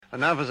And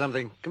now for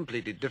something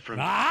completely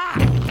different.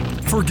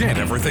 Forget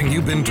everything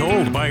you've been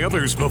told by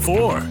others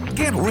before.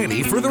 Get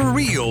ready for the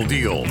real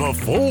deal, the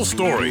full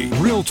story,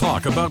 real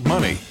talk about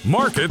money,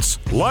 markets,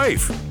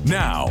 life.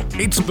 Now,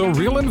 it's The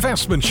Real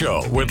Investment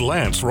Show with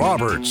Lance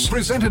Roberts,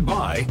 presented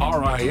by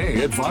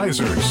RIA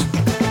Advisors.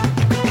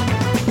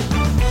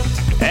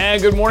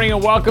 And good morning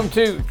and welcome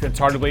to, it's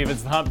hard to believe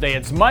it's hump day.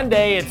 It's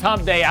Monday, it's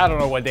hump day. I don't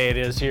know what day it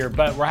is here,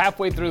 but we're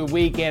halfway through the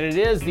week and it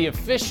is the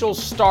official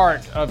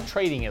start of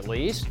trading, at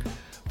least,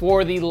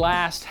 for the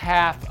last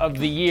half of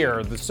the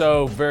year.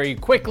 So very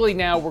quickly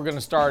now we're going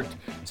to start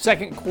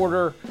second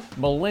quarter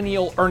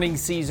millennial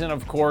earnings season.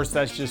 Of course,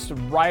 that's just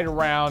right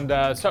around,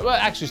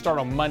 actually start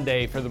on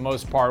Monday for the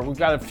most part. We've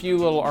got a few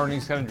little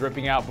earnings kind of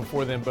dripping out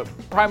before then, but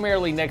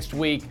primarily next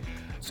week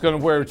it's going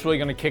to where it's really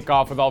going to kick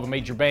off with all the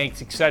major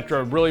banks,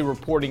 etc., really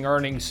reporting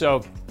earnings.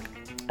 So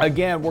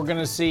again, we're going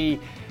to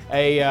see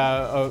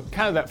a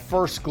kind of that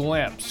first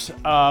glimpse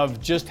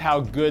of just how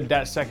good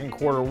that second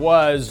quarter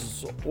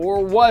was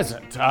or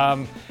wasn't.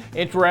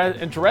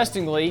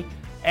 Interestingly,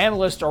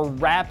 analysts are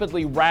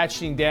rapidly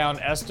ratcheting down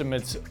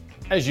estimates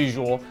as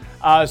usual,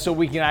 so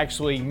we can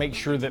actually make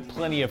sure that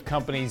plenty of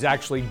companies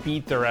actually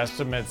beat their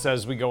estimates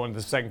as we go into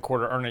the second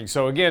quarter earnings.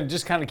 So again,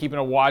 just kind of keeping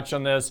a watch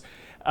on this.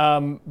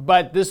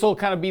 But this will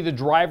kind of be the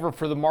driver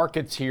for the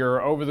markets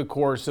here over the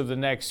course of the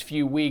next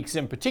few weeks.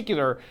 In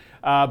particular,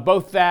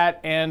 both that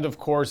and, of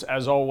course,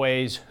 as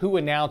always, who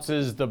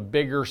announces the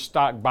bigger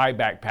stock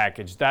buyback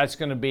package. That's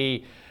going to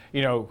be,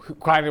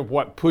 kind of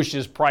what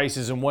pushes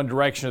prices in one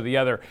direction or the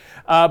other.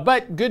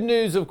 But good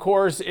news, of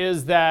course,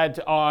 is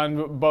that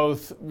on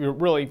both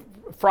really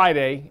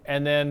Friday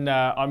and then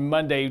on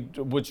Monday,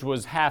 which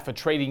was half a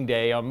trading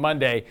day on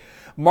Monday,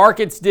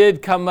 markets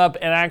did come up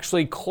and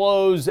actually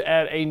close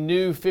at a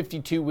new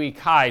 52-week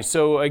high.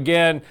 So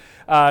again,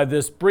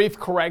 this brief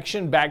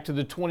correction back to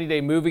the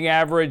 20-day moving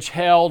average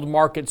held.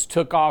 Markets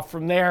took off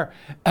from there,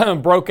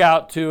 broke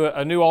out to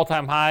a new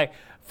all-time high,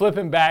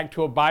 flipping back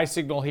to a buy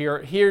signal here.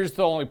 Here's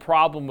the only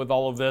problem with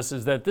all of this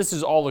is that this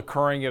is all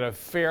occurring at a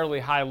fairly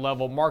high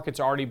level. Markets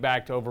already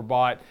back to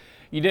overbought.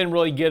 You didn't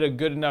really get a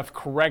good enough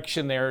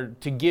correction there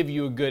to give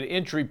you a good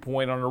entry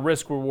point on a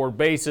risk-reward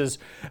basis.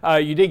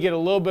 You did get a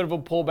little bit of a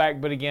pullback,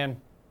 but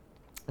again,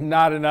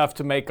 not enough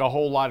to make a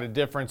whole lot of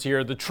difference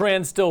here. The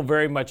trend's still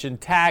very much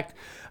intact.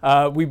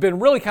 We've been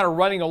really kind of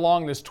running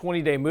along this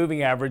 20-day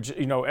moving average,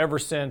 ever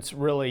since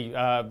really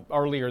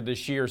earlier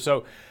this year.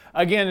 So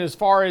again, as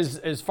far as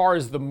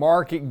the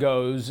market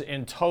goes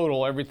in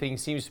total, everything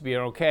seems to be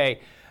okay.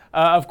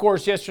 Of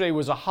course, yesterday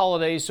was a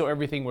holiday, so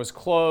everything was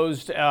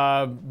closed.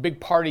 Big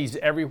parties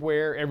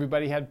everywhere.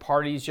 Everybody had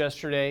parties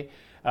yesterday.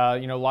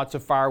 Lots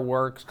of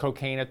fireworks,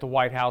 cocaine at the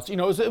White House. It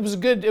was a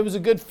good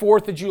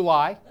 4th of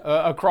July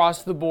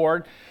across the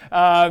board.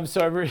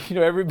 So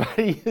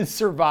everybody has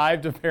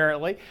survived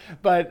apparently.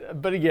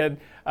 But again,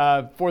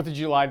 4th of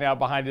July now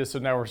behind us, so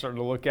now we're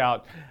starting to look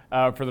out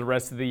for the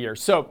rest of the year.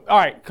 So all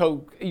right,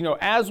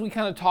 as we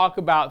kind of talk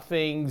about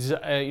things,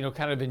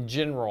 kind of in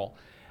general.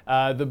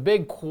 The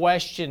big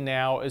question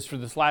now is for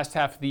this last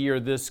half of the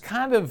year, this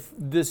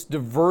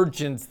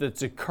divergence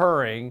that's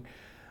occurring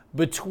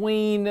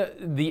between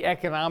the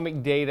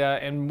economic data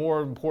and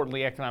more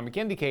importantly, economic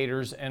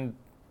indicators and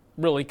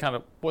really kind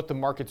of what the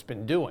market's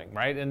been doing,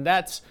 right? And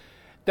that's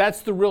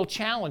the real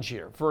challenge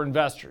here for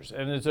investors.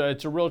 And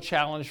it's a real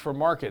challenge for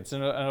markets.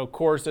 And of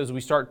course, as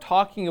we start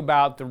talking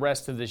about the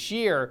rest of this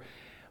year,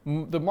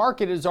 the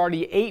market is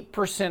already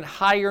 8%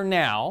 higher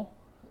now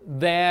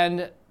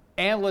than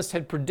analysts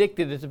had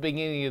predicted at the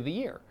beginning of the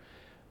year.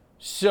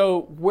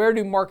 So where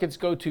do markets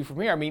go to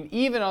from here? I mean,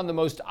 even on the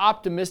most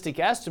optimistic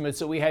estimates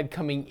that we had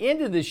coming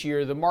into this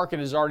year, the market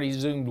has already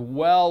zoomed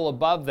well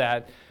above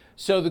that.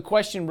 So the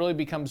question really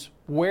becomes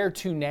where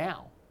to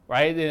now,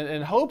 right?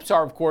 And hopes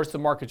are, of course, the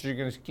markets are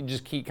going to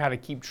just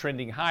keep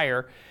trending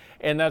higher,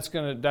 and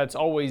that's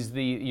always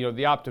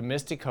the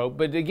optimistic hope.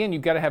 But again,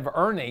 you've got to have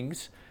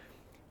earnings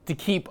to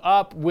keep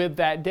up with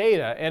that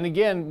data. And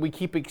again, we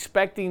keep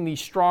expecting these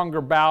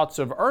stronger bouts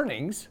of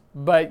earnings,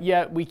 but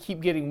yet we keep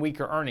getting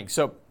weaker earnings.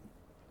 So,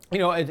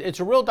 it's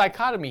a real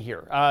dichotomy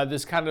here,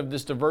 this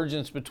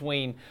divergence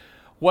between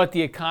what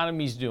the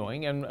economy's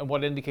doing and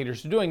what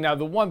indicators are doing. Now,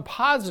 the one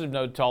positive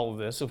note to all of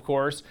this, of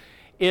course,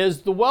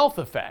 is the wealth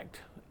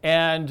effect.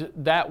 And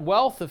that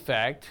wealth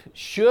effect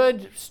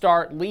should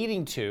start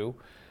leading to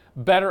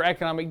better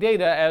economic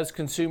data as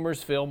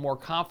consumers feel more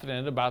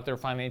confident about their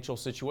financial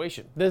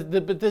situation.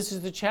 But this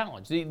is the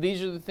challenge.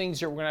 These are the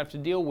things that we're going to have to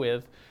deal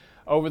with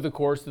over the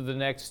course of the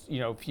next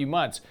few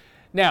months.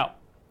 Now,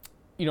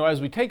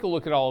 as we take a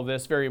look at all of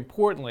this, very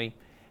importantly,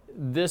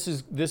 this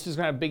is going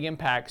to have big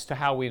impacts to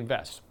how we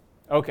invest.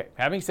 Okay,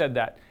 having said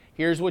that,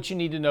 here's what you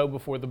need to know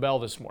before the bell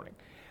this morning.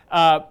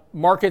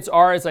 Markets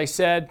are, as I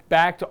said,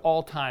 back to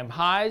all-time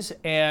highs,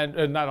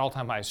 and not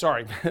all-time highs,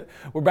 sorry.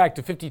 We're back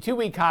to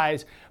 52-week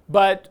highs,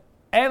 but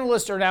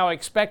analysts are now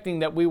expecting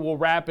that we will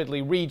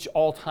rapidly reach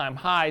all-time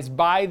highs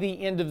by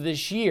the end of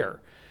this year.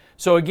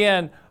 So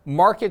again,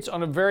 Markets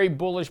on a very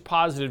bullish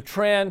positive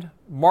trend.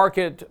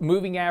 Market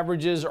moving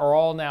averages are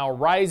all now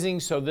rising,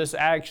 so this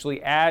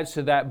actually adds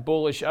to that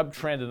bullish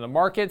uptrend in the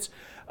markets.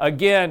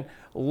 Again,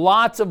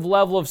 lots of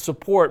level of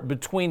support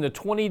between the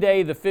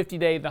 20-day, the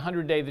 50-day, the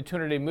 100-day, the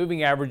 200-day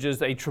moving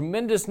averages, a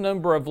tremendous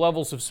number of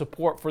levels of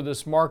support for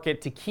this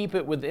market to keep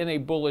it within a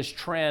bullish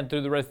trend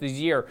through the rest of this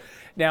year.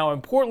 Now,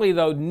 importantly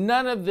though,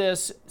 none of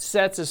this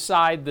sets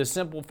aside the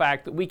simple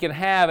fact that we can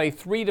have a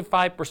 3 to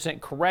 5%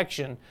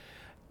 correction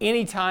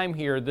anytime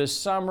here this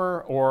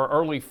summer or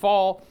early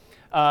fall,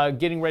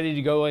 getting ready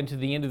to go into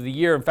the end of the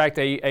year. In fact,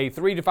 a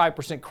 3 to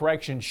 5%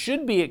 correction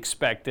should be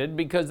expected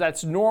because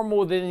that's normal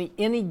within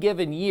any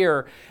given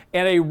year.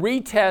 And a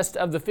retest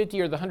of the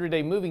 50 or the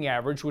 100-day moving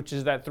average, which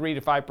is that 3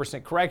 to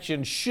 5%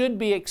 correction, should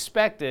be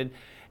expected.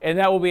 And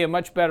that will be a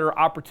much better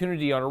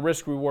opportunity on a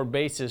risk-reward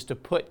basis to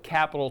put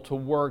capital to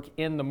work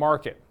in the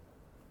market.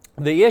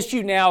 The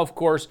issue now, of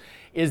course,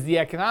 is the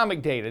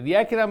economic data. The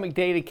economic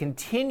data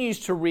continues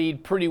to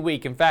read pretty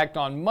weak. In fact,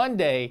 on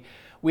Monday,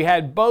 we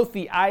had both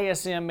the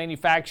ISM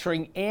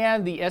manufacturing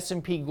and the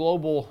S&P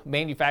Global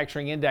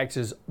manufacturing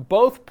indexes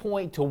both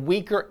point to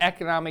weaker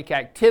economic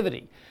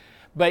activity.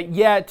 But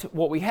yet,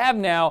 what we have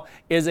now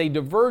is a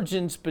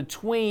divergence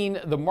between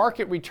the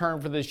market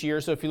return for this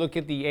year. So if you look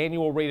at the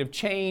annual rate of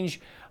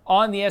change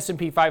on the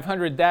S&P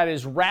 500, that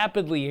is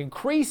rapidly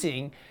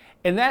increasing.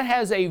 And that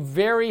has a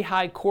very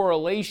high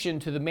correlation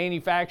to the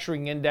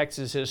manufacturing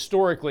indexes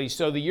historically.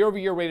 So the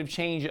year-over-year rate of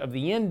change of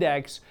the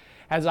index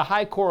has a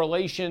high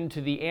correlation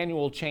to the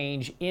annual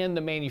change in the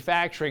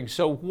manufacturing.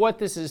 So what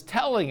this is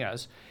telling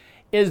us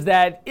is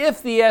that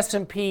if the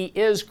S&P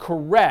is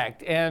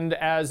correct, and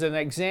as an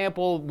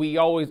example, we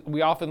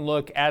often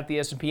look at the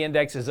S&P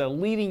index as a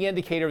leading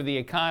indicator of the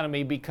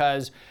economy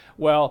because,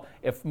 well,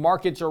 if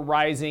markets are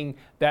rising,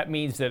 that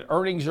means that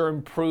earnings are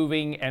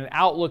improving and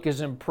outlook is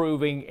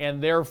improving,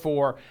 and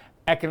therefore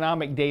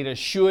economic data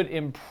should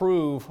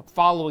improve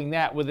following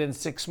that within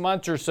 6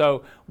 months or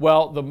so.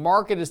 Well, the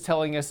market is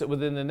telling us that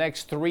within the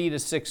next 3 to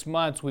 6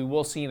 months, we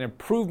will see an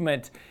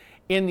improvement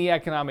in the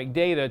economic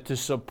data to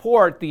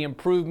support the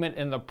improvement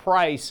in the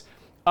price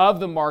of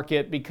the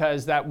market,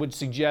 because that would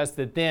suggest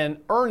that then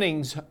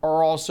earnings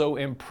are also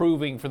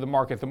improving for the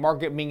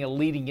market being a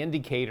leading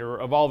indicator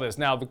of all this.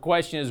 Now, the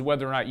question is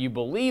whether or not you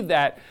believe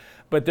that,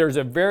 but there's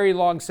a very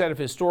long set of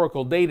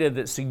historical data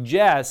that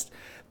suggests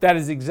that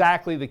is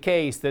exactly the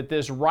case, that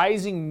this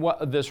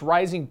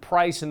rising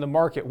price in the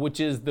market, which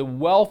is the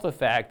wealth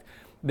effect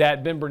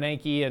that Ben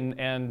Bernanke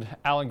and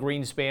Alan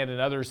Greenspan and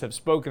others have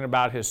spoken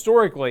about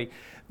historically,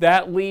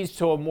 that leads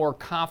to a more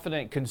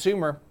confident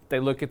consumer.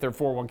 They look at their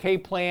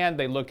 401k plan,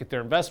 they look at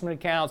their investment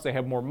accounts, they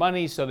have more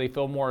money, so they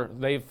feel more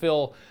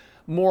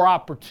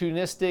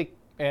opportunistic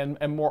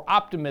and more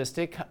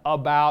optimistic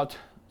about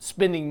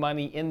spending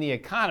money in the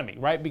economy,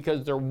 right?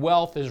 Because their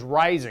wealth is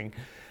rising.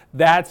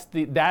 That's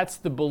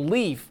the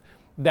belief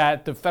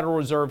that the Federal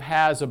Reserve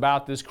has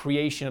about this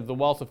creation of the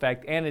wealth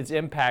effect and its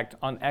impact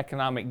on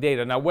economic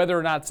data. Now, whether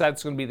or not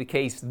that's going to be the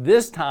case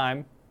this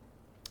time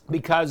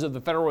because of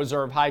the Federal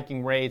Reserve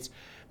hiking rates,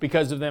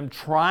 because of them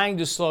trying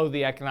to slow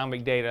the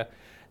economic data,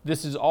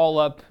 this is all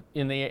up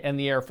in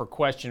the air for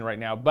question right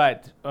now.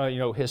 But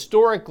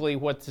historically,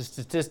 what the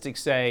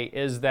statistics say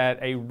is that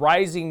a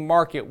rising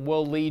market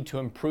will lead to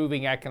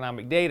improving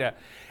economic data.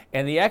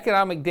 And the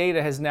economic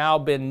data has now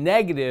been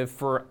negative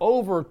for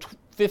over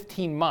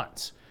 15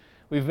 months.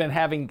 We've been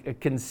having a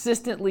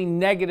consistently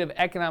negative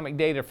economic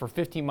data for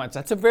 15 months.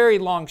 That's a very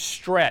long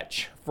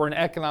stretch for an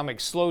economic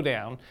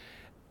slowdown,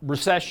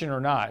 recession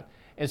or not.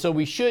 And so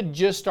we should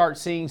just start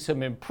seeing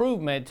some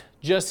improvement,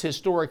 just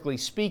historically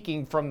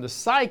speaking, from the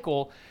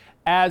cycle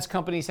as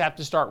companies have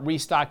to start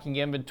restocking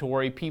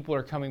inventory, people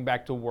are coming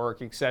back to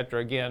work, et cetera.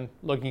 Again,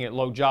 looking at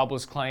low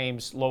jobless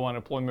claims, low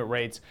unemployment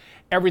rates,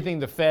 everything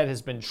the Fed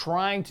has been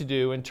trying to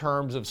do in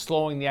terms of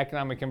slowing the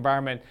economic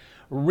environment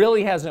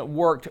really hasn't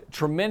worked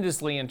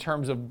tremendously in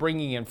terms of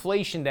bringing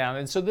inflation down.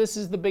 And so this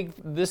is the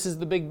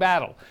big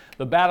battle.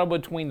 The battle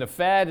between the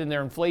Fed and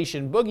their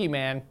inflation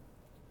boogeyman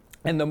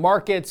and the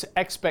market's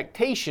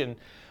expectation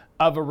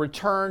of a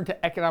return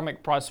to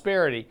economic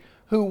prosperity.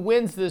 Who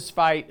wins this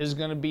fight is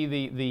going to be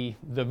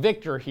the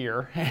victor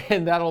here,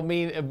 and that'll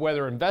mean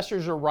whether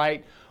investors are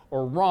right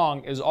or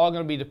wrong is all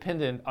going to be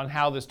dependent on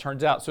how this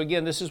turns out. So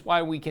again, this is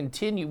why we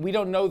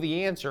don't know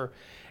the answer,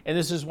 and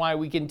this is why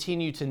we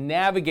continue to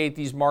navigate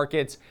these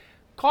markets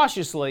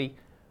cautiously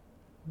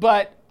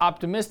but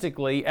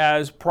optimistically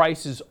as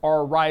prices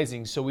are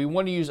rising. So we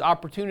want to use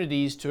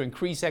opportunities to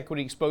increase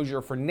equity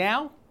exposure for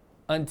now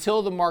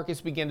until the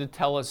markets begin to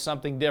tell us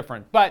something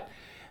different. But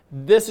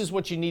this is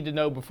what you need to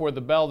know before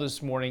the bell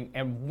this morning.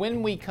 And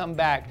when we come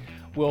back,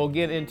 we'll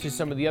get into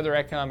some of the other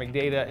economic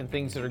data and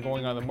things that are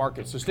going on in the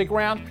market. So stick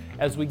around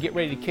as we get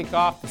ready to kick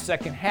off the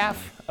second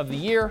half of the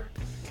year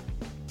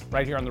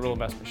right here on The Real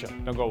Investment Show.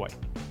 Don't go away.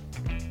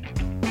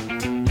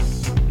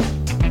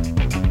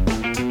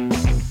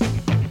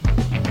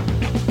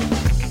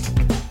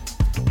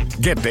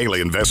 Get daily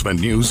investment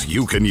news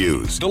you can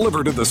use,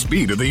 delivered at the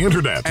speed of the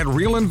internet at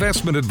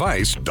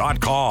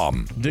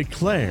realinvestmentadvice.com.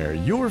 Declare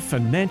your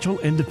financial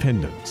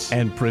independence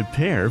and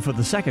prepare for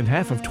the second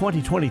half of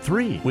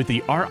 2023 with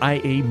the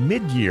RIA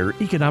Mid-Year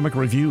Economic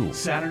Review,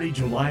 Saturday,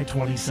 July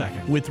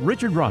 22nd, with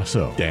Richard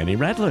Rosso, Danny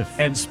Ratliff,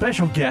 and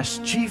special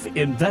guest Chief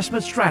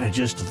Investment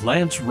Strategist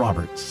Lance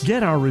Roberts.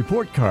 Get our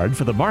report card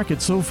for the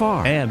market so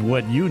far and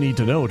what you need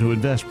to know to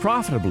invest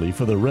profitably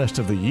for the rest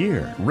of the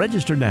year.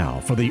 Register now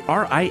for the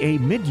RIA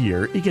Mid-Year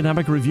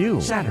Economic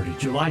Review, Saturday,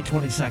 July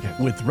 22nd,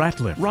 with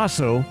Ratliff,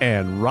 Rosso,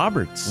 and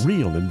Roberts.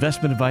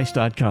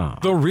 RealInvestmentAdvice.com.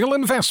 The Real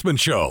Investment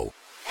Show.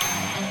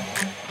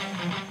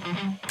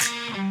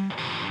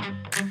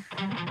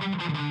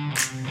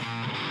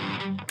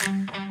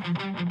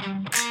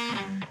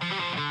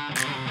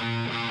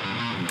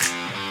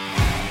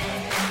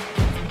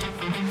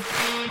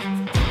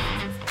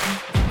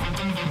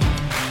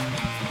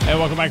 And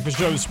welcome back to the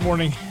show this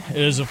morning. It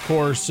is, of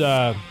course,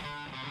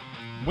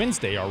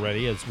 Wednesday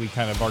already, as we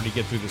kind of already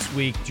get through this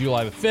week,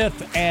 July the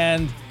 5th,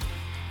 and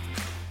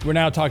we're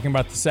now talking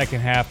about the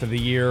second half of the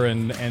year,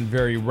 and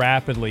very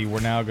rapidly we're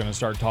now going to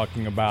start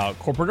talking about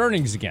corporate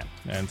earnings again.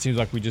 And it seems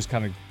like we just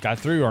kind of got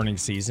through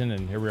earnings season,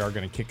 and here we are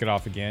going to kick it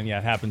off again. Yeah,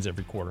 it happens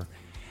every quarter.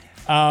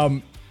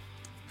 And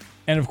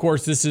of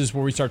course, this is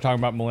where we start talking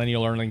about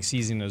millennial earnings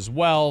season as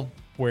well,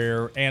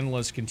 where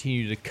analysts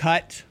continue to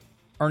cut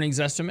earnings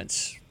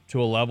estimates to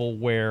a level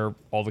where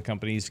all the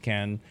companies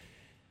can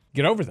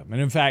get over them. And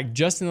in fact,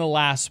 just in the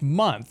last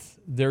month,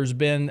 there's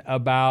been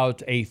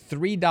about a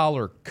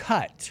 $3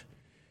 cut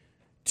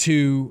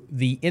to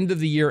the end of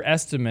the year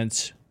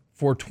estimates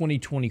for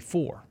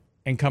 2024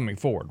 and coming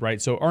forward,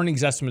 right? So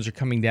earnings estimates are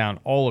coming down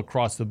all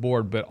across the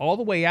board, but all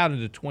the way out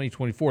into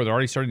 2024, they're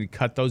already starting to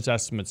cut those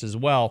estimates as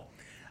well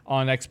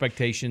on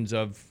expectations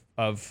of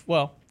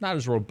well, not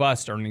as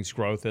robust earnings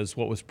growth as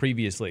what was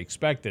previously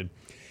expected.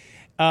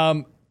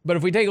 But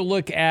if we take a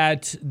look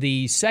at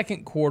the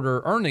second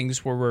quarter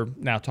earnings, where we're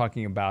now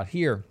talking about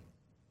here,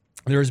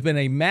 there's been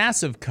a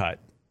massive cut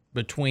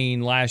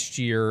between last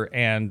year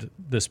and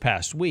this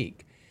past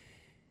week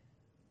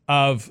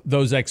of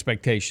those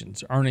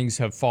expectations. Earnings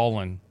have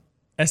fallen,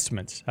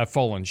 estimates have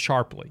fallen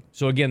sharply.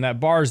 So again, that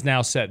bar is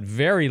now set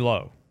very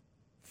low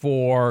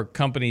for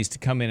companies to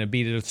come in and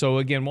beat it. So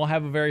again, we'll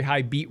have a very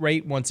high beat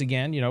rate once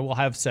again. You know, we'll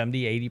have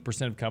 70,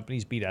 80% of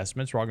companies beat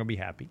estimates. We're all going to be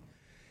happy.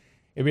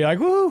 It'd be like,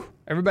 woo,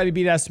 everybody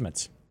beat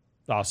estimates.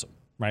 Awesome,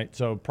 right?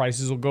 So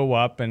prices will go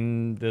up,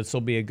 and this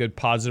will be a good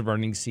positive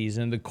earnings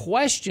season. The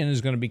question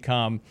is going to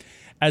become,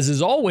 as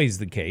is always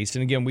the case,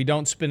 and again, we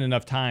don't spend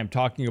enough time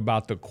talking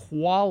about the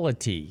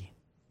quality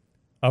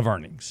of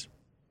earnings.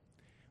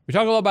 We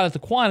talk a lot about the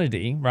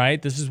quantity,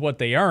 right? This is what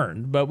they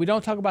earned, but we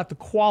don't talk about the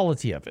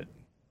quality of it.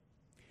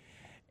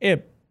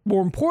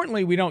 More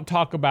importantly, we don't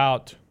talk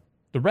about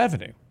the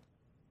revenue.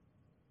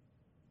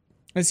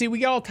 And see, we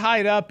get all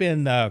tied up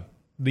in the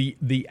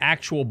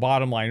actual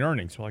bottom line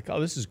earnings. We're like,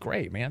 oh, this is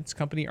great, man. This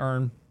company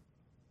earned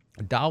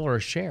 $1 a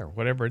share,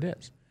 whatever it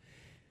is.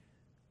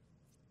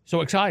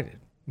 So excited.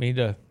 We need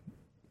to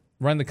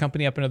run the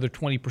company up another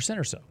 20%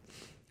 or so.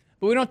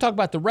 But we don't talk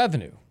about the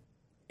revenue.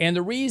 And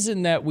the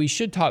reason that we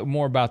should talk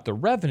more about the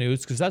revenue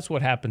is because that's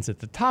what happens at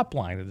the top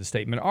line of the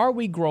statement. Are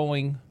we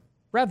growing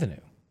revenue?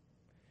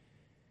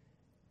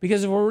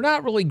 Because if we're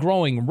not really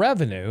growing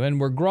revenue and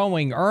we're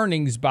growing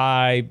earnings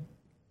by,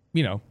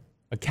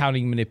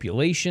 accounting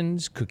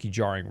manipulations, cookie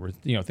jarring,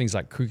 things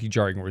like cookie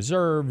jarring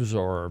reserves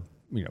or,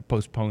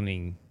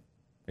 postponing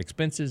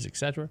expenses,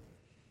 etc.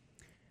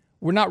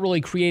 We're not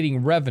really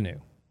creating revenue.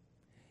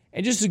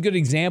 And just a good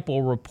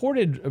example,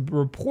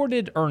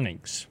 reported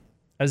earnings,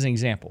 as an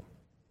example,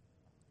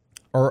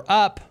 are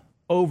up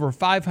over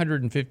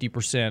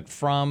 550%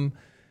 from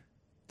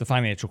the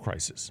financial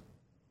crisis.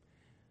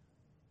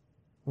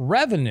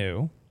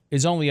 Revenue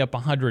is only up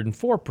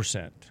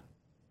 104%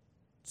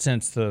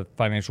 since the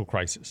financial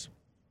crisis.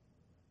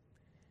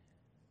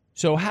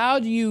 So how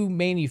do you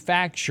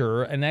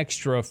manufacture an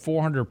extra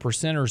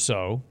 400% or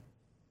so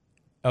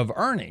of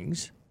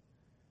earnings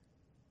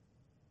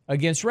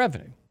against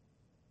revenue?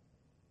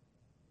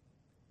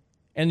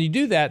 And you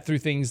do that through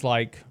things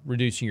like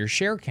reducing your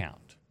share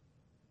count,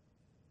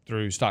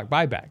 through stock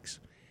buybacks.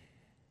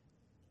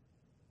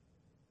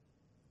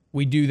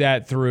 We do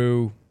that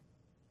through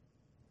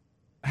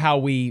how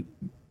we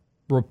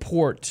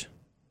report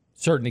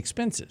certain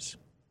expenses,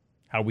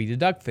 how we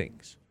deduct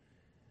things.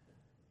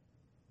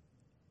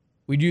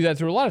 We do that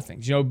through a lot of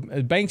things.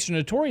 Banks are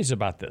notorious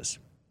about this,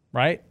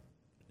 right?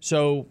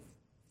 So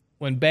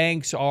when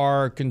banks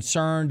are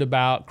concerned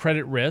about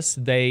credit risk,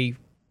 they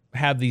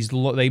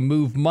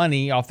move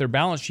money off their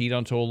balance sheet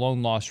onto a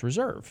loan loss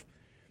reserve.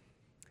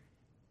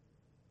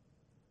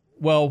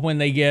 Well, when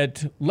they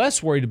get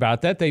less worried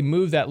about that, they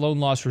move that loan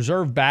loss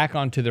reserve back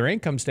onto their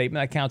income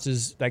statement.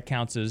 That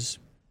counts as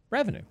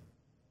revenue.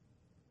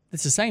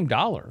 It's the same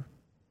dollar,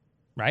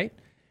 right?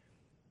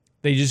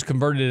 They just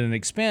converted an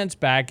expense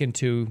back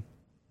into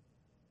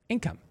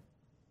income.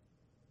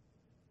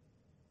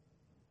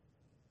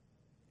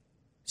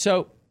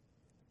 So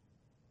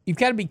you've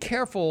got to be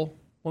careful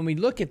when we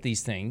look at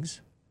these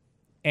things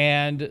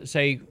and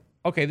say,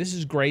 okay, this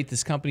is great,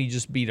 this company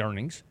just beat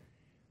earnings,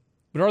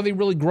 but are they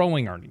really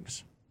growing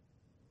earnings?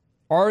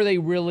 Are they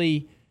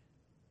really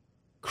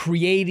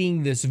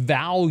creating this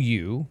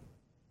value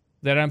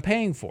that I'm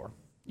paying for?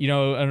 You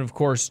know, and of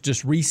course,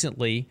 just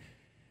recently,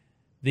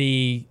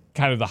 the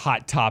kind of the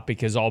hot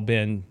topic has all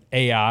been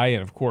AI,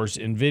 and of course,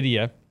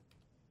 NVIDIA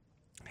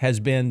has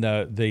been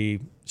the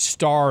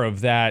star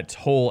of that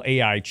whole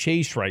AI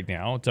chase right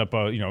now. It's up,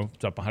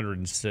 it's up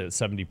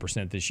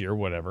 170% this year,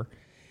 whatever.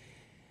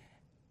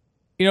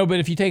 You know, but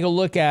if you take a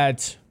look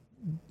at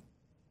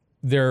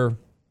their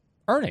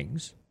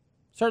earnings,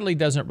 certainly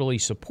doesn't really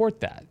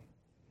support that.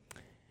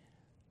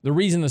 The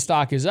reason the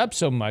stock is up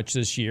so much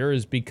this year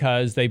is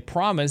because they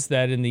promised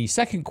that in the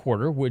second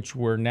quarter, which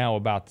we're now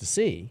about to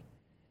see,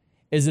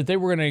 is that they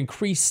were going to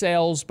increase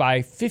sales by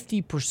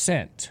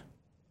 50%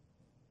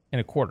 in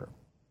a quarter.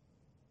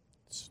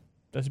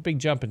 That's a big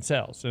jump in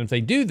sales. And if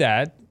they do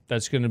that,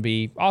 that's going to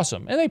be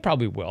awesome. And they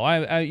probably will.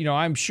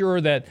 I'm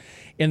sure that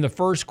in the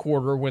first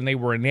quarter when they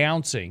were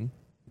announcing,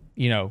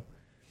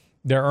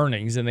 their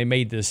earnings and they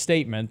made this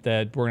statement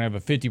that we're going to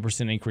have a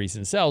 50% increase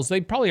in sales,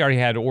 they probably already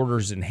had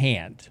orders in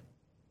hand,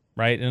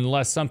 right? And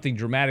unless something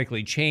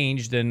dramatically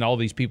changed and all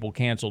these people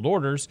canceled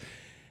orders,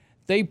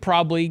 they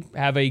probably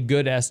have a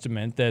good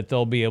estimate that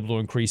they'll be able to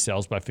increase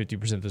sales by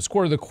 50% this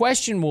quarter. The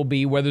question will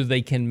be whether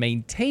they can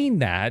maintain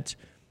that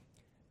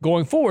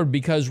going forward,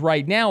 because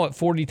right now at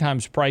 40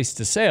 times price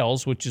to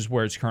sales, which is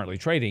where it's currently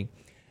trading,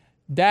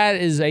 that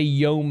is a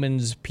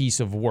yeoman's piece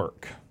of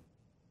work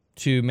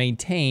to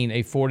maintain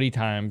a 40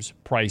 times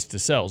price to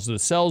sales. The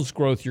sales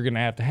growth you're going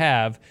to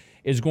have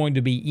is going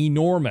to be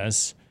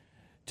enormous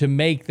to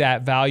make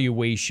that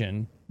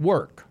valuation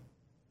work.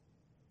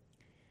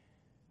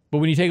 But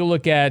when you take a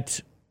look at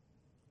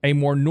a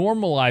more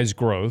normalized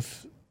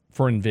growth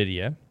for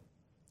NVIDIA,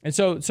 and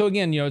so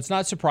again, it's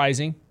not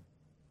surprising.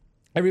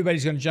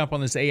 Everybody's going to jump on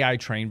this AI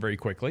train very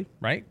quickly,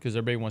 right? Because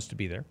everybody wants to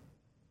be there.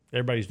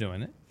 Everybody's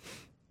doing it.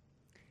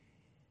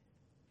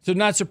 So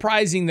not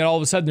surprising that all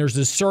of a sudden there's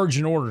this surge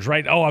in orders,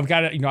 right? Oh, I've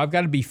got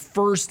to be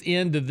first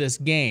into this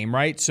game,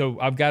 right? So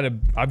I've got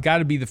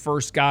to be the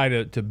first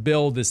guy to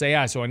build this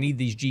AI. So I need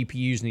these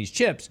GPUs and these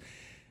chips.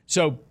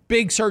 So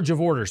big surge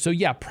of orders. So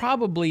yeah,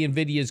 probably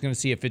NVIDIA is going to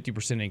see a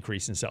 50%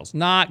 increase in sales.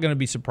 Not going to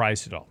be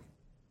surprised at all.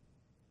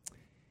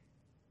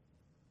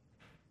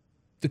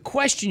 The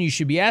question you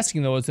should be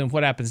asking, though, is then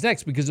what happens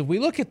next? Because if we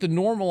look at the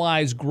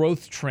normalized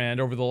growth trend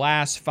over the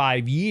last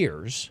 5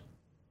 years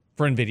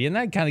for NVIDIA, and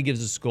that kind of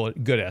gives us a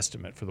good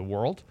estimate for the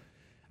world.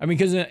 I mean,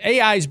 because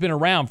AI has been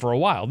around for a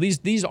while.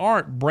 These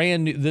aren't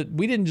brand new.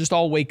 We didn't just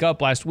all wake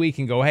up last week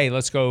and go, hey,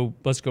 let's go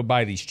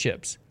buy these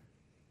chips.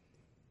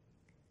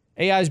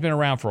 AI has been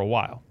around for a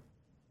while.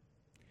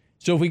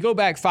 So if we go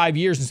back 5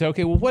 years and say,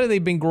 okay, well, what have they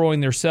been growing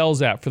their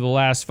sales at for the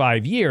last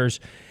 5 years?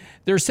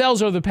 Their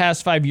sales over the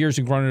past 5 years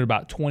have grown at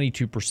about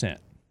 22%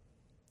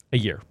 a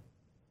year.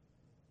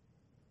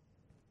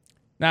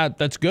 Now,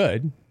 that's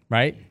good,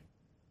 right?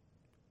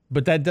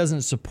 But that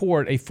doesn't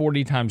support a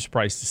 40 times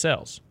price to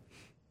sales.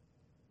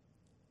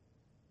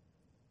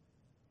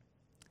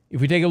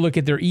 If we take a look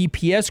at their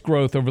EPS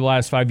growth over the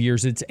last 5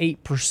 years, it's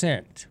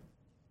 8%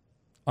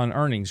 on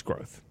earnings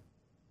growth.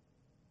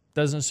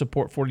 Doesn't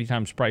support 40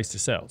 times price to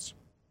sales.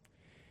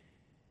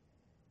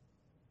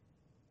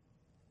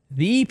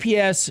 The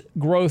EPS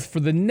growth for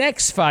the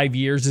next 5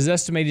 years is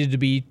estimated to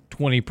be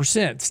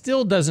 20%.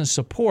 Still doesn't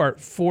support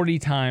 40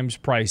 times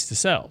price to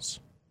sales.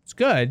 It's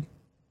good.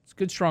 It's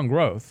good, strong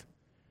growth.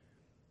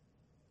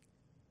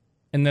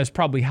 And that's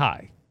probably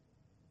high.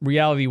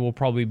 Reality will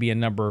probably be a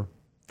number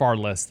far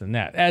less than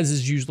that, as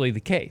is usually the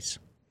case.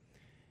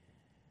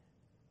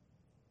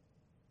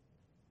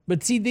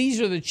 But see, these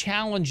are the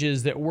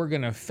challenges that we're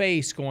going to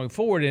face going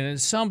forward. And at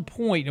some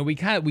point, we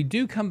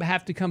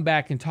have to come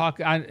back and talk.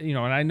 And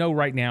I know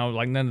right now,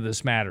 like, none of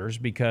this matters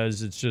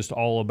because it's just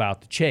all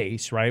about the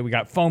chase, right? We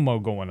got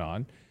FOMO going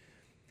on.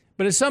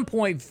 But at some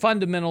point,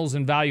 fundamentals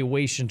and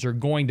valuations are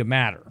going to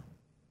matter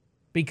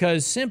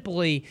because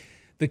simply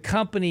the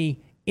company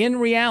in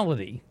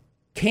reality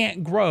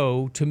can't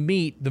grow to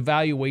meet the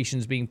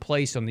valuations being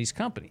placed on these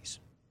companies.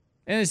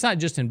 And it's not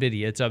just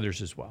NVIDIA, it's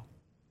others as well.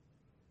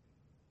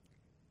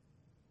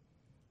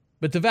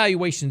 But the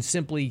valuations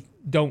simply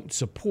don't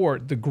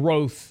support the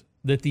growth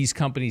that these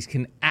companies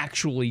can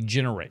actually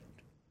generate.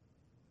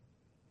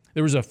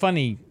 There was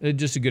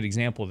just a good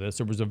example of this.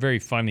 There was a very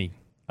funny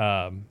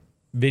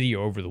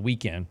video over the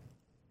weekend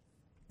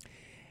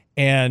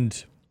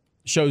and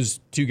shows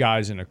two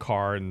guys in a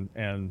car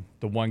and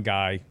the one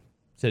guy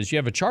says, "You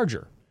have a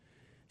charger?"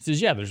 He says,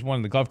 "Yeah, there's one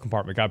in the glove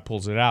compartment." The guy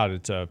pulls it out.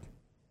 It's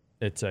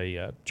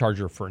a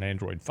charger for an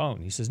Android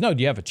phone. He says, "No,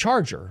 do you have a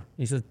charger?"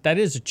 He says, "That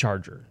is a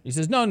charger." He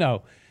says,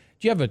 No.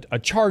 Do you have a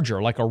charger,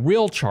 like a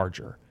real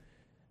charger?"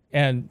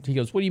 And he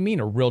goes, "What do you mean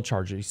a real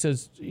charger?" He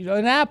says,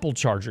 "An Apple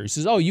charger." He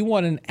says, "Oh, you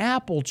want an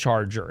Apple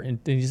charger?" And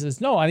he says,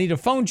 "No, I need a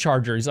phone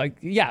charger." He's like,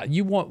 "Yeah,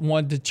 you want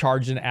one to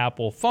charge an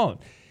Apple phone."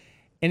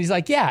 And he's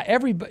like, yeah,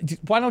 everybody,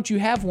 why don't you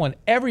have one?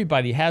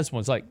 Everybody has one.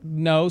 It's like,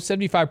 no,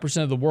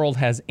 75% of the world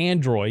has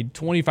Android,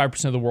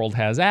 25% of the world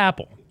has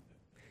Apple.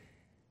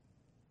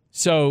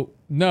 So,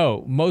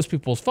 no, most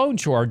people's phone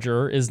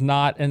charger is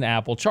not an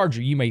Apple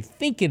charger. You may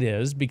think it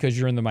is because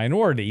you're in the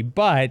minority,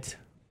 but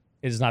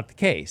it is not the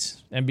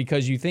case. And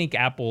because you think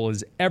Apple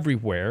is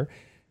everywhere,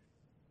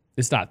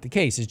 it's not the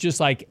case. It's just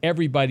like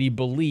everybody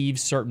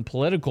believes certain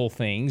political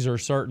things or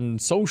certain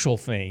social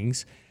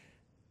things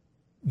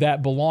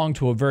that belong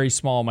to a very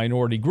small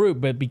minority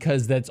group, but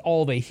because that's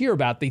all they hear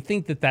about, they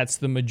think that that's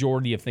the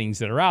majority of things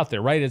that are out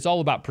there, right? It's all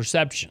about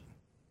perception.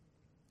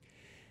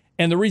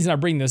 And the reason I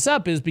bring this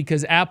up is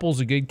because Apple's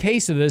a good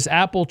case of this.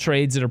 Apple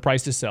trades at a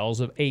price to sales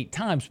of 8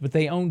 times, but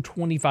they own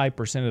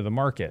 25% of the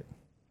market.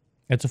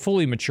 It's a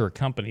fully mature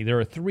company.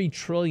 They're a $3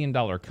 trillion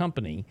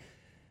company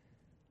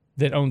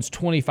that owns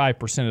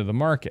 25% of the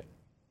market.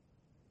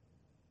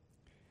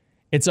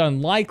 It's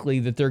unlikely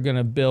that they're going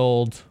to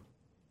build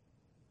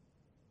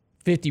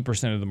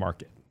 50% of the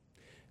market,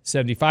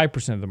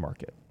 75% of the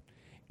market.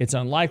 It's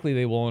unlikely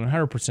they will own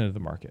 100% of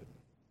the market.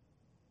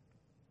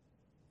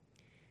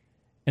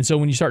 And so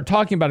when you start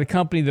talking about a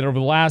company that over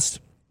the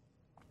last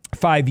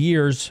 5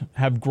 years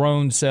have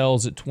grown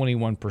sales at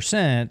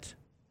 21%,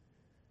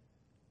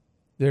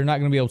 they're not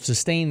going to be able to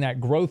sustain that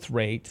growth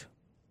rate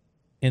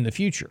in the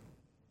future.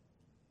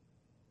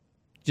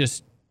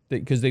 Just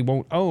because they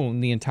won't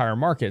own the entire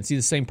market. See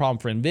the same problem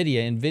for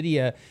NVIDIA.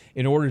 NVIDIA,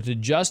 in order to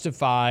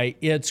justify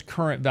its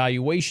current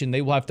valuation,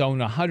 they will have to own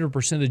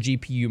 100% of the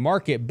GPU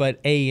market,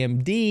 but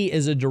AMD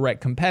is a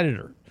direct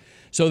competitor.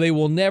 So they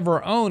will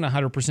never own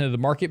 100% of the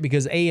market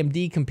because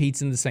AMD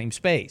competes in the same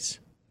space.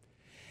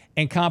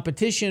 And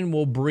competition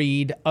will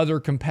breed other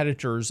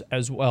competitors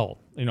as well,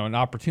 an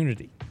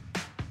opportunity.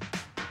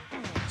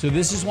 So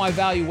this is why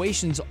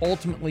valuations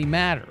ultimately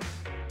matter.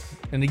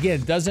 And again,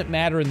 it doesn't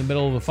matter in the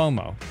middle of the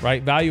FOMO,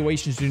 right?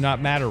 Valuations do not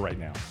matter right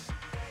now.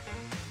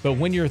 But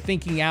when you're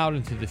thinking out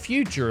into the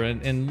future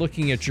and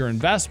looking at your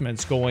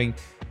investments going,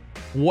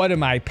 what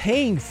am I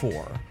paying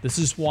for? This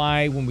is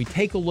why when we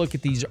take a look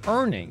at these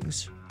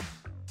earnings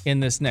in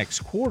this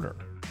next quarter,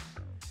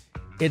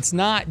 it's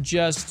not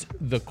just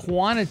the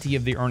quantity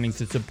of the earnings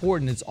that's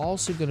important, it's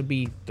also going to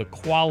be the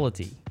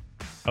quality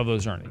of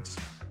those earnings.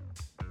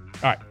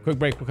 All right, quick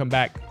break, we'll come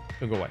back.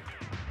 Don't go away.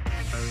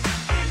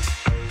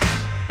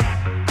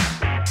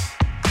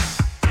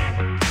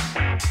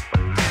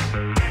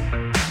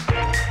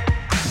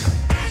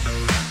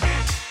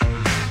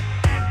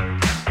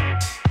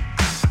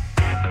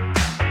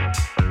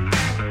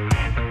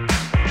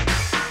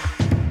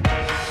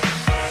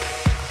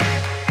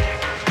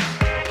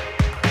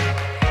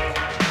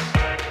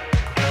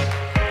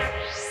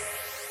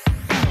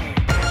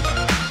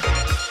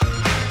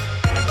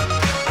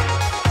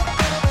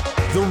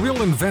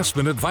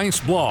 Investment Advice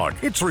blog.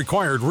 It's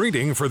required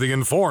reading for the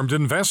informed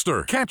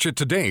investor. Catch it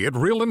today at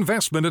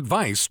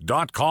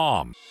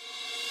realinvestmentadvice.com.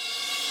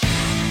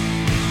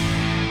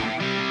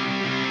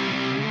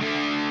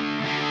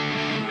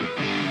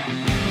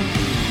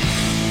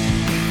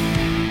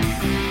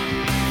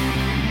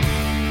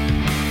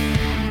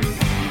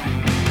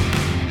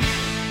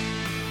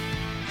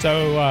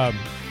 So,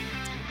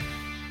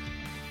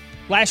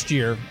 last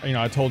year,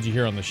 I told you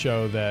here on the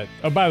show that,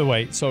 oh, by the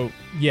way, so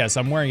yes,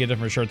 I'm wearing a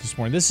different shirt this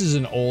morning. This is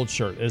an old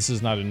shirt. This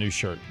is not a new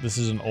shirt. This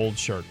is an old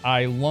shirt.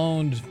 I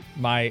loaned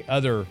my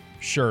other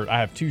shirt. I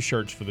have 2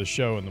 shirts for the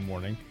show in the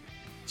morning,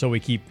 so we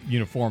keep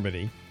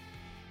uniformity.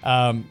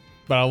 But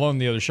I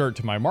loaned the other shirt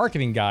to my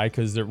marketing guy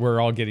because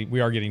we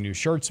are getting new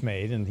shirts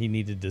made, and he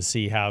needed to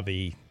see how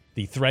the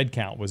thread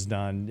count was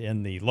done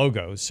in the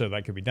logos so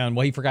that could be done.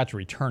 Well, he forgot to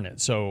return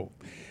it. So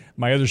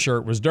my other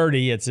shirt was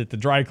dirty. It's at the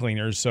dry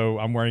cleaners, so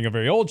I'm wearing a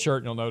very old shirt,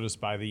 and you'll notice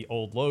by the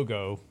old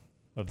logo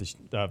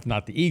of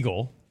not the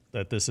eagle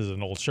that this is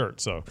an old shirt.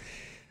 So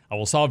I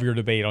will solve your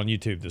debate on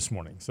YouTube this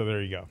morning. So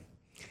there you go.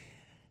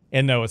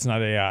 And no, it's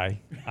not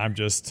AI. I'm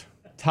just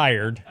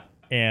tired,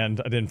 and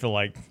I didn't feel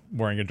like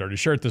wearing a dirty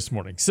shirt this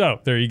morning.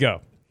 So there you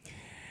go.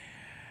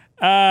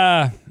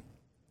 So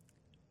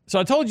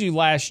I told you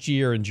last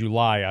year in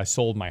July I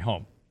sold my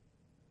home.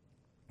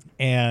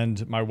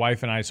 And my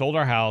wife and I sold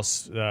our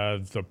house.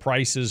 The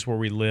prices where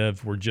we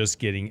lived were just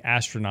getting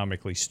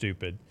astronomically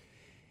stupid.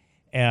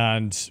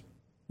 And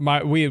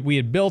we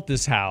had built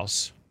this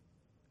house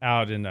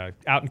out in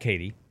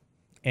Katy,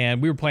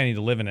 and we were planning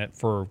to live in it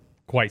for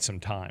quite some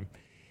time.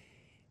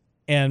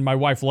 And my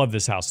wife loved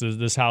this house.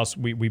 This house,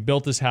 we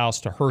built this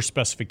house to her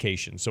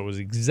specifications, so it was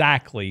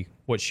exactly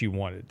what she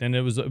wanted. And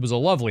it was a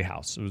lovely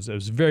house. It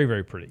was very,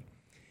 very pretty.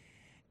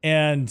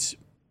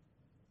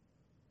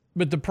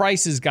 But the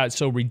prices got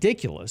so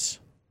ridiculous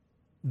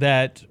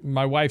that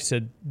my wife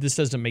said, this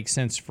doesn't make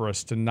sense for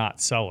us to not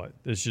sell it.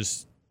 This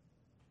is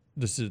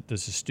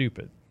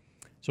stupid.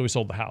 So we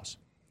sold the house.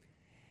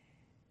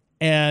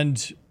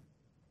 And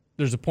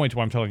there's a point to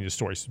why I'm telling you the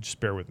story, so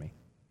just bear with me.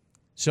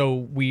 So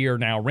we are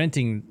now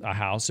renting a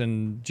house,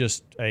 and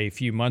just a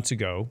few months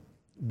ago,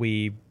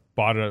 we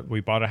bought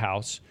a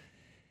house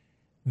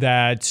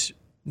that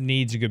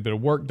needs a good bit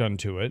of work done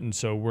to it. And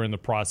so we're in the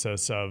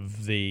process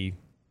of the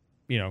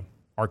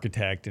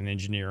architect and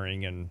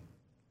engineering and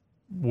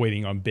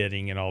waiting on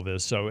bidding and all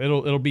this. So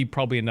it'll be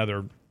probably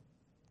another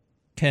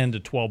 10 to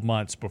 12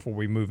 months before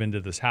we move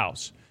into this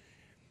house.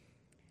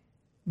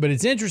 But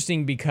it's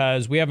interesting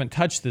because we haven't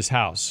touched this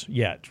house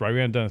yet, right? We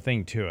haven't done a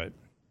thing to it.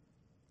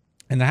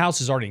 And the house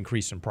has already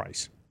increased in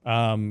price.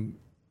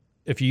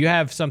 If you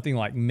have something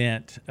like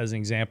Mint, as an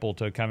example,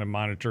 to kind of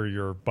monitor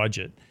your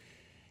budget,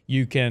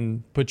 you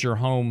can put your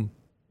home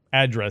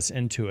address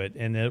into it,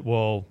 and it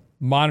will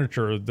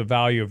monitor the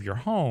value of your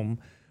home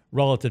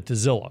relative to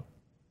Zillow,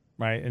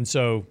 right? And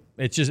so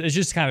it's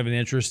just kind of an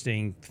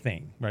interesting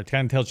thing, right? It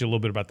kind of tells you a little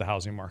bit about the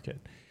housing market.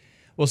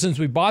 Well, since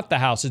we bought the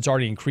house, it's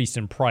already increased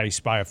in price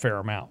by a fair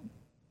amount.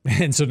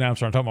 And so now I'm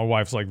starting to talk to my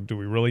wife's like, do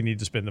we really need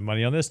to spend the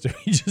money on this? Do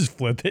we just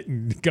flip it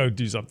and go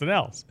do something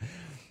else?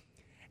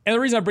 And the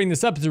reason I bring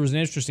this up is there was an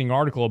interesting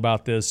article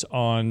about this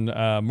on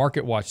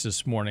Market Watch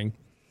this morning.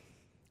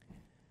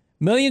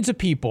 Millions of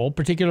people,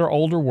 particularly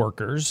older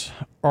workers,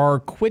 are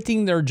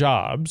quitting their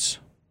jobs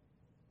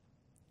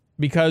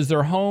because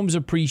their homes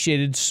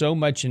appreciated so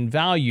much in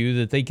value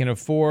that they can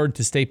afford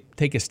to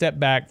take a step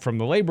back from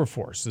the labor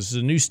force. This is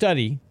a new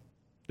study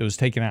that was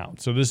taken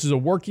out. So this is a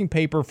working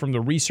paper from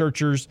the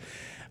researchers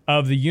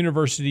of the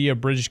University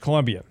of British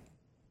Columbia.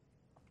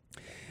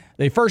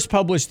 They first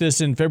published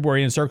this in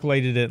February and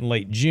circulated it in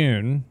late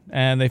June,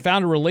 and they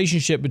found a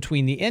relationship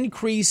between the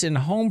increase in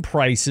home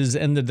prices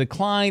and the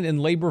decline in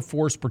labor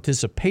force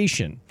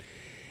participation.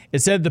 It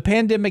said the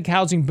pandemic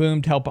housing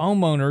boom helped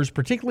homeowners,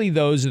 particularly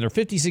those in their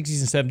 50s,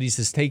 60s, and 70s,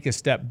 to take a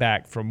step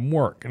back from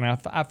work. And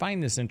I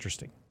find this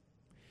interesting.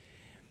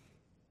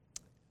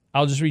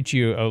 I'll just read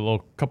you a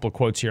couple of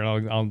quotes here,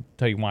 and I'll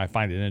tell you why I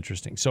find it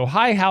interesting. So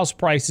high house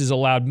prices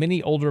allowed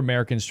many older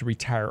Americans to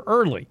retire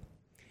early.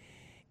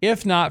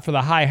 If not for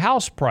the high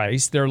house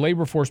price, their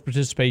labor force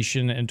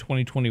participation in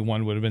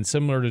 2021 would have been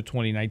similar to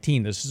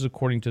 2019. This is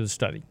according to the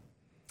study.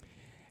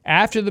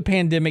 After the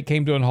pandemic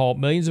came to a halt,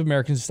 millions of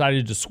Americans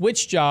decided to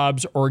switch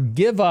jobs or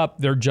give up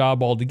their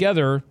job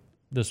altogether.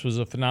 This was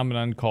a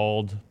phenomenon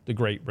called the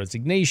Great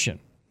Resignation.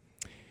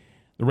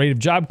 The rate of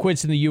job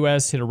quits in the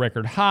U.S. hit a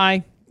record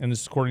high, and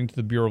this is according to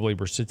the Bureau of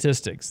Labor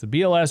Statistics. The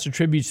BLS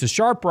attributes the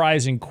sharp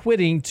rise in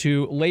quitting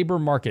to labor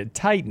market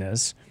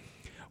tightness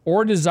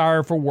or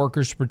desire for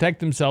workers to protect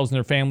themselves and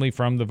their family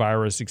from the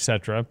virus,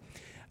 etc.,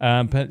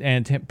 and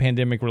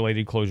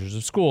pandemic-related closures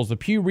of schools. The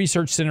Pew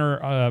Research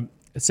Center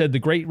said the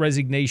Great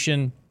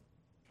Resignation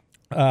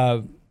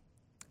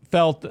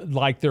felt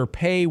like their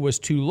pay was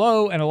too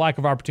low and a lack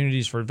of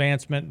opportunities for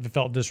advancement. They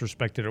felt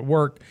disrespected at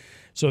work,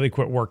 so they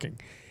quit working.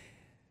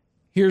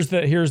 Here's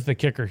the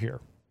kicker here.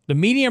 The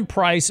median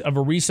price of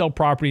a resale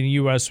property in the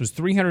U.S. was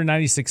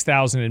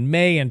 $396,000 in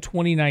May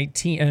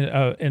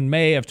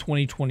of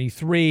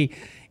 2023.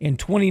 In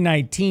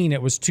 2019,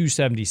 it was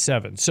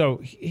 $277,000. So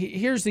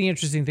here's the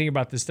interesting thing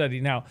about this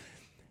study. Now,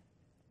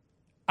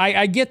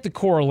 I get the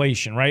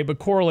correlation, right? But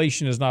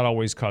correlation is not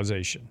always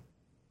causation.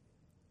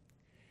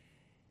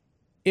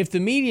 If the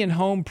median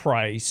home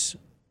price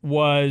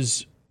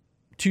was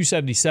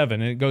 $277,000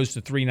 and it goes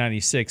to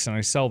 $396,000 and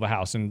I sell the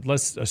house, and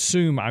let's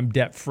assume I'm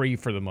debt free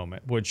for the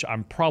moment, which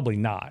I'm probably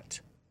not.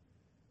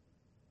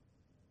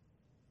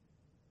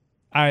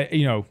 I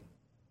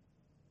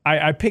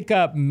pick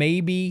up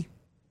maybe,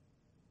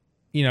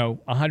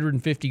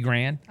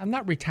 $150,000. I'm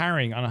not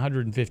retiring on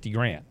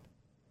 $150,000.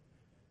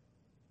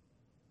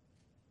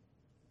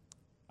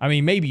 I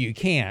mean, maybe you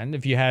can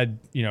if you had,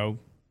 a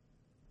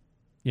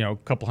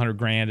couple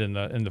 $100,000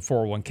 in the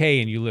 401k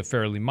and you live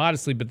fairly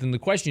modestly. But then the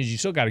question is, you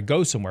still got to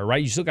go somewhere,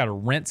 right? You still got to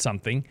rent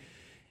something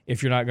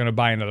if you're not going to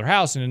buy another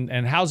house.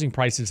 And housing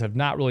prices have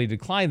not really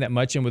declined that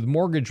much. And with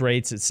mortgage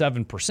rates at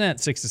 7%,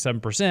 6 to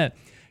 7%,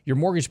 your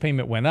mortgage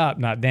payment went up,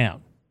 not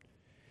down.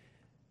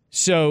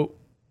 So,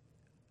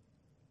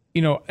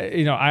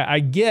 I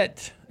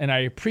get and I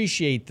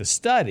appreciate the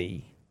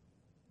study,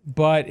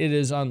 but it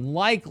is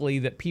unlikely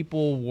that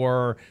people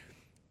were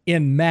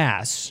en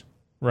masse,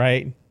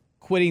 right,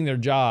 quitting their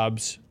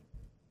jobs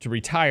to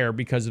retire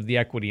because of the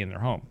equity in their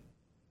home.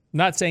 I'm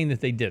not saying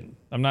that they didn't.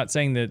 I'm not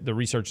saying that the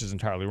research is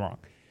entirely wrong.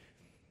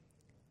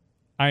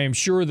 I am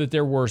sure that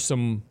there were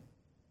some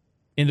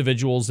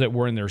individuals that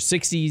were in their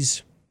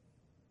 60s,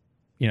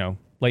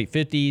 late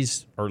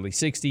 50s, early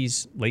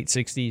 60s, late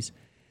 60s,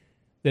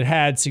 that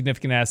had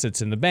significant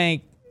assets in the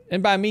bank.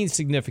 And by means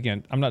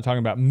significant, I'm not talking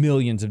about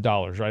millions of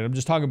dollars, right? I'm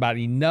just talking about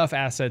enough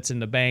assets in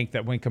the bank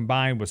that when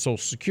combined with Social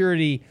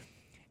Security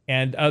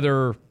and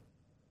other,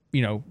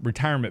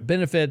 retirement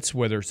benefits,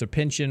 whether it's a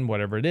pension,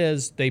 whatever it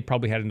is, they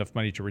probably had enough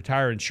money to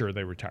retire, and sure,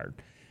 they retired.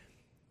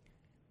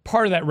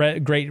 Part of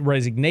that Great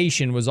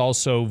Resignation was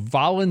also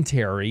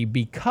voluntary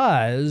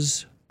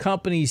because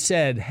companies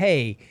said,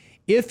 hey,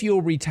 if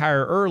you'll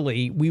retire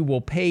early, we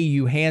will pay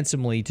you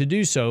handsomely to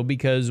do so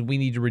because we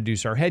need to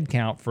reduce our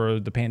headcount for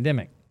the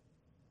pandemic.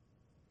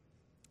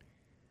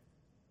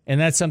 And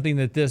that's something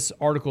that this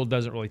article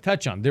doesn't really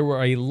touch on. There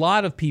were a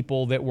lot of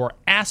people that were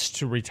asked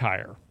to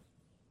retire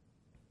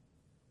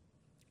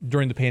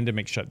during the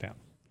pandemic shutdown.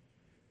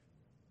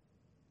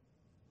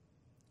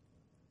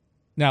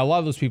 Now, a lot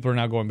of those people are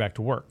now going back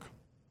to work.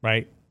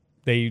 right?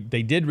 They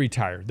did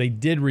retire. They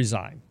did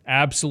resign.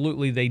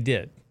 Absolutely, they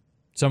did.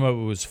 Some of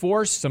it was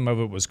forced. Some of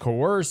it was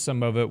coerced.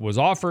 Some of it was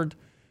offered.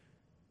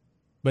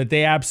 But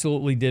they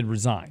absolutely did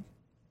resign.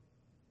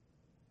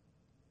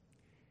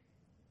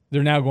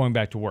 They're now going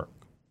back to work.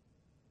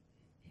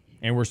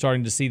 And we're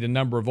starting to see the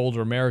number of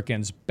older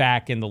Americans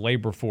back in the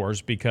labor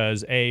force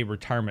because, A,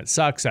 retirement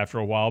sucks after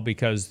a while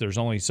because there's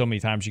only so many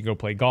times you can go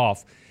play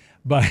golf.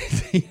 But,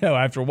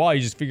 after a while,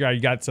 you just figure out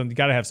you got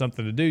to have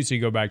something to do, so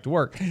you go back to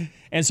work.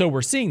 And so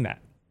we're seeing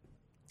that.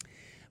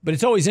 But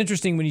it's always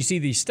interesting when you see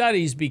these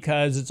studies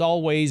because it's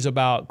always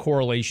about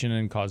correlation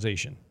and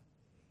causation.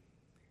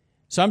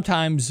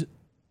 Sometimes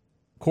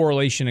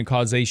correlation and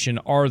causation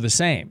are the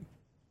same,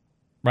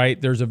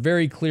 right? There's a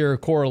very clear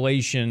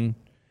correlation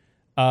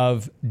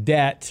of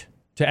debt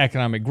to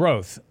economic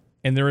growth,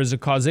 and there is a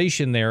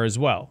causation there as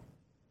well.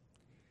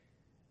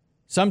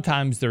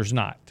 Sometimes there's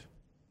not.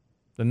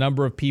 The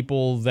number of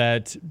people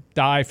that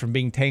die from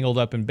being tangled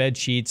up in bed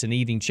sheets and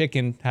eating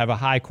chicken have a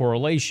high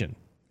correlation.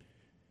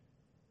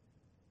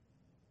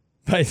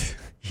 But,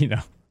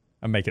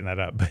 I'm making that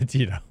up, but,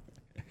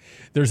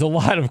 there's a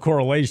lot of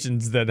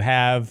correlations that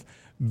have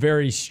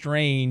very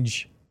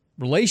strange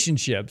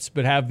relationships,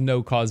 but have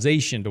no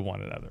causation to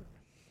one another.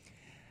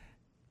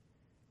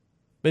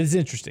 But it's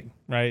interesting,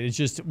 right? It's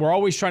just, we're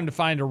always trying to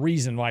find a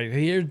reason why.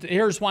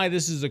 Here's why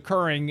this is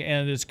occurring,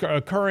 and it's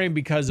occurring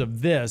because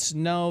of this.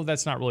 No,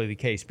 that's not really the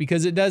case,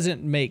 because it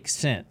doesn't make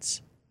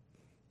sense.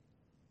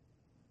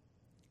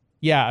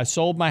 Yeah, I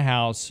sold my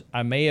house.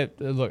 I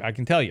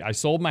can tell you, I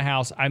sold my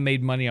house. I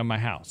made money on my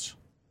house.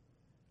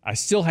 I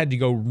still had to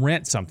go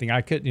rent something.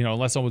 I could,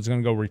 unless I was going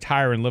to go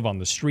retire and live on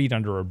the street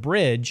under a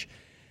bridge,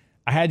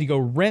 I had to go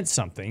rent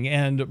something.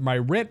 And my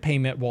rent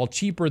payment, while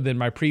cheaper than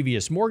my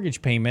previous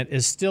mortgage payment,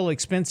 is still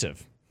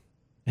expensive.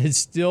 It's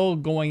still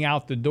going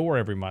out the door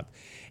every month.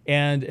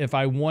 And if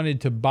I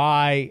wanted to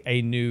buy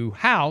a new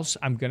house,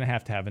 I'm going to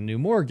have a new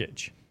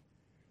mortgage.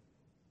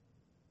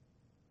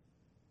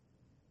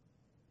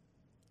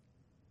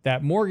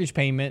 That mortgage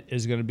payment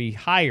is going to be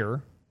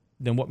higher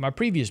than what my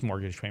previous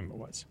mortgage payment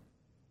was.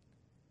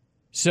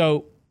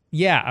 So,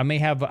 yeah, I may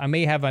have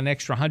an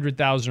extra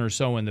 $100,000 or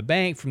so in the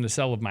bank from the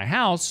sale of my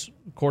house,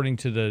 according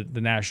to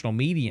the national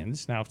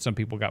medians. Now, some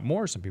people got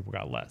more, some people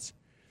got less.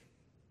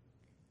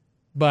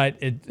 But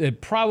it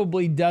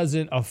probably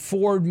doesn't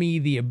afford me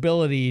the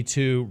ability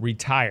to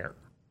retire.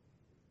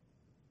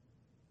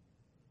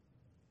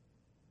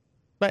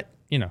 But,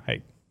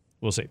 hey,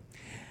 we'll see.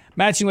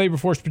 Matching labor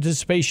force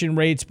participation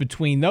rates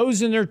between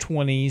those in their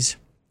 20s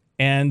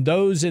and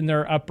those in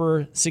their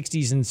upper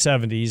 60s and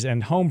 70s,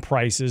 and home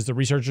prices, the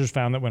researchers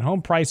found that when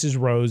home prices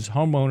rose,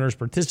 homeowners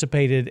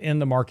participated in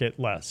the market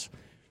less.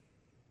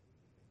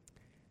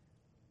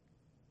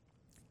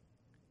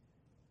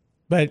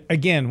 But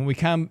again,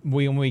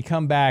 when we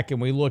come back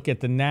and we look at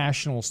the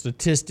national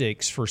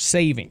statistics for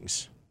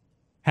savings,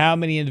 how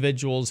many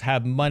individuals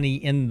have money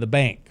in the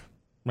bank,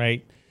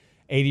 right?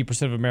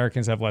 80% of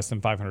Americans have less than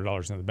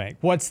 $500 in the bank.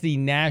 What's the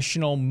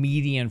national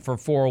median for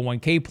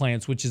 401k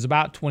plans, which is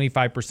about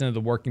 25% of the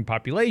working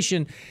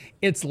population?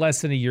 It's less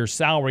than a year's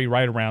salary,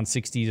 right around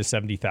 $60,000 to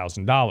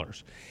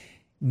 $70,000.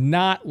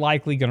 Not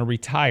likely going to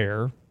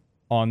retire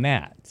on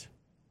that.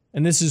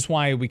 And this is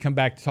why we come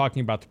back to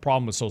talking about the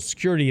problem with Social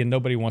Security, and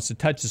nobody wants to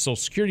touch the Social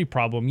Security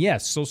problem.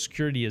 Yes, Social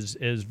Security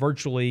is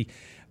virtually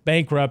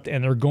bankrupt,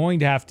 and they're going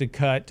to have to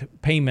cut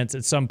payments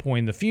at some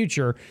point in the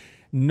future.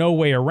 No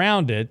way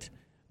around it.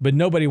 But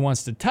nobody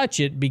wants to touch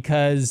it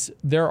because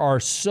there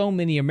are so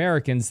many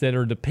Americans that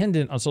are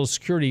dependent on Social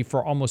Security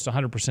for almost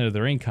 100% of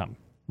their income,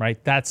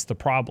 right? That's the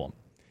problem.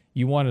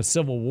 You want a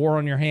civil war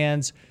on your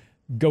hands,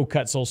 go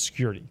cut Social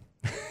Security.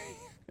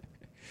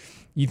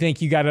 You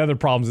think you got other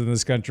problems in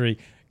this country,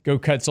 go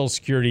cut Social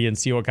Security and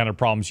see what kind of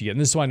problems you get.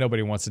 And this is why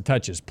nobody wants to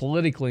touch it. It's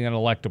politically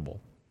unelectable.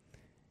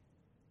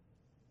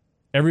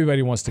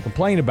 Everybody wants to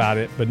complain about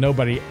it, but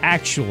nobody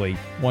actually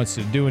wants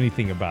to do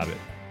anything about it.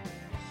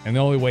 And the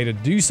only way to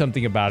do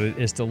something about it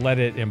is to let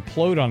it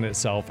implode on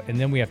itself, and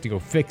then we have to go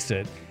fix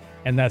it.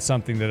 And that's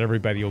something that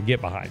everybody will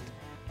get behind.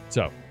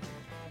 So,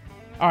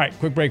 all right,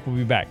 quick break. We'll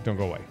be back. Don't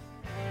go away.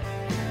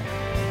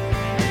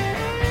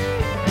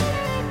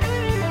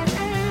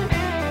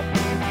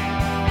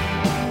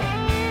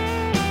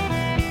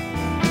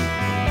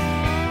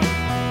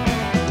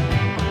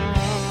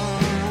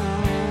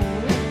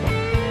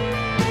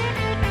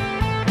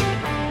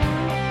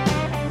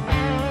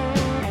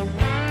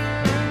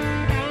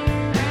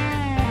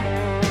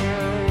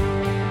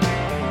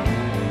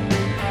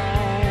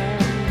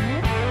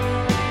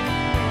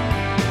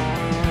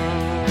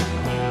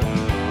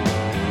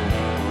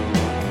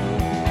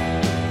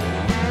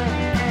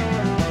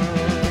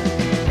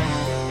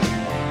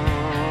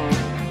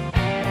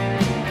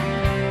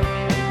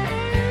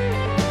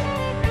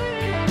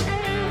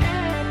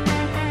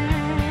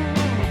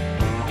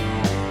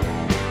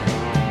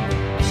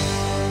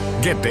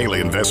 Get daily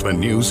investment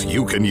news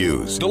you can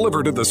use,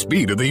 delivered at the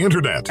speed of the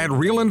internet at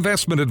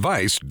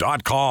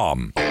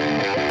realinvestmentadvice.com.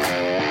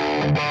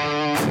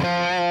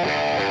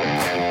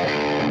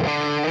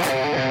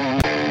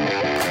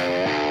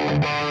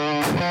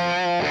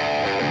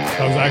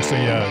 I was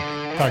actually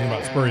talking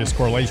about spurious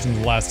correlations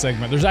in the last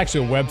segment. There's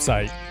actually a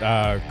website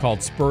called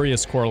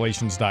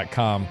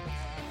spuriouscorrelations.com.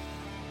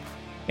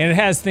 And it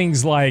has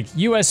things like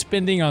U.S.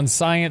 spending on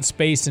science,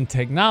 space, and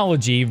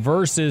technology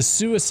versus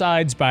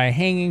suicides by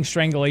hanging,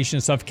 strangulation,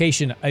 and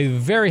suffocation. A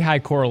very high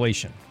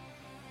correlation.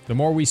 The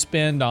more we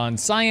spend on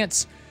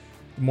science,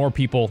 the more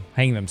people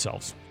hang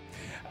themselves.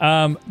 This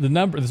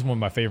is one of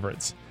my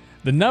favorites.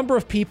 The number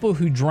of people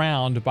who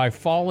drowned by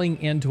falling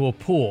into a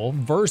pool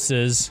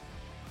versus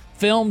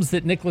films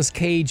that Nicolas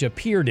Cage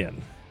appeared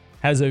in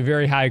has a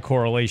very high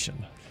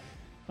correlation.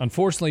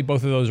 Unfortunately,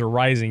 both of those are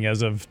rising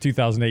as of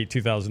 2008,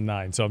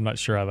 2009, so I'm not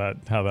sure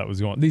how that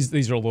was going.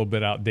 These are a little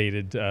bit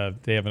outdated.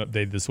 They haven't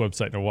updated this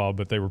website in a while,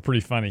 but they were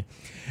pretty funny.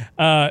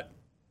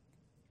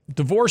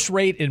 Divorce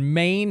rate in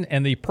Maine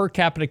and the per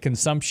capita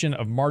consumption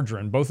of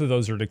margarine, both of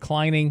those are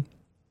declining,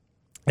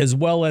 as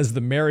well as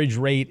the marriage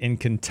rate in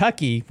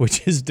Kentucky,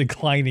 which is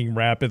declining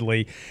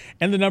rapidly,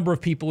 and the number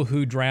of people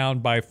who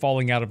drowned by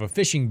falling out of a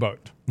fishing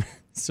boat.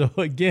 So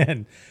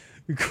again,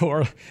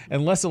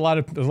 unless most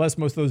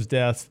of those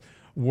deaths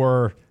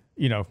were,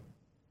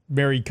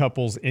 married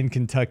couples in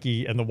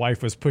Kentucky and the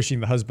wife was pushing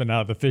the husband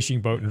out of the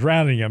fishing boat and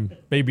drowning him,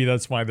 maybe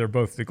that's why they're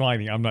both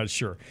declining. I'm not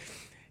sure.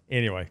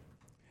 Anyway,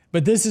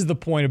 but this is the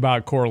point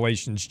about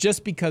correlations.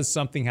 Just because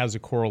something has a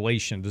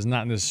correlation does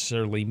not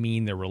necessarily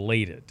mean they're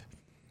related.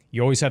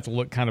 You always have to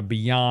look kind of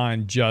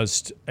beyond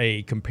just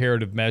a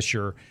comparative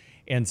measure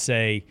and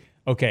say,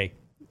 okay,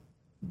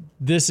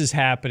 this is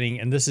happening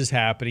and this is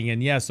happening.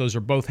 And yes, those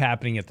are both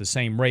happening at the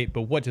same rate,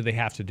 but what do they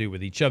have to do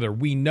with each other?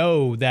 We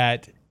know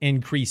that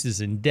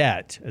increases in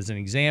debt, as an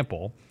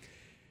example,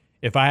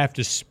 if I have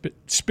to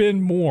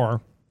spend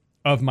more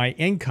of my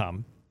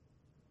income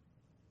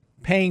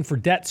paying for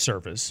debt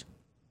service,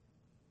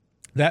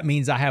 that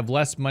means I have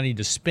less money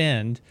to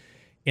spend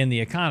in the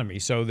economy.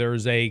 So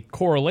there's a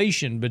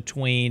correlation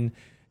between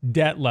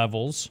debt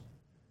levels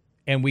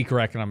and weaker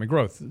economic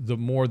growth. The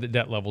more the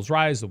debt levels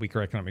rise, the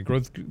weaker economic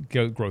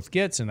growth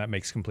gets, and that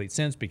makes complete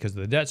sense because of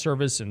the debt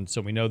service. And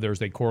so we know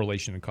there's a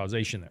correlation and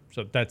causation there.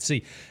 So that's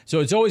C. So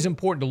it's always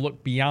important to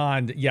look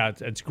beyond. Yeah,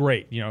 it's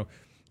great.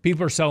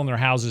 People are selling their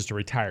houses to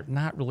retire.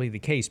 Not really the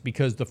case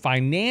because the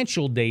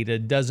financial data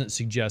doesn't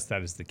suggest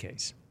that is the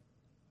case.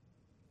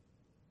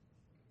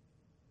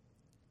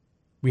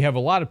 We have a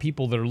lot of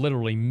people that are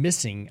literally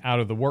missing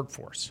out of the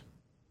workforce.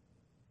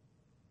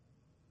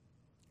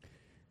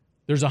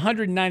 There's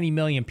 190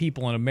 million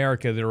people in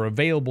America that are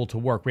available to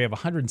work. We have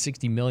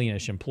 160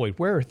 million-ish employed.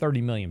 Where are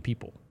 30 million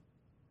people,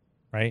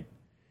 right?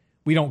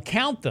 We don't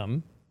count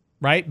them,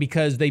 right,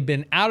 because they've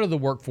been out of the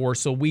workforce,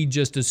 so we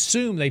just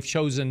assume they've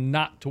chosen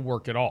not to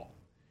work at all.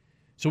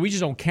 So we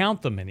just don't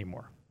count them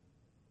anymore,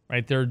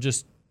 right? They're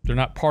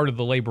not part of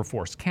the labor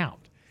force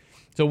count.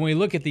 So when we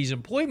look at these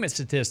employment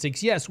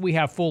statistics, yes, we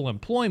have full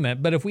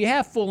employment, but if we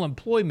have full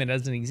employment,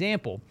 as an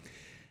example,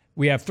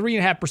 we have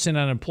 3.5%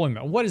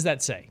 unemployment. What does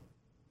that say?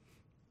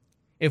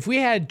 If we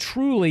had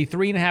truly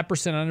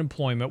 3.5%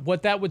 unemployment,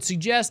 what that would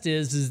suggest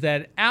is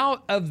that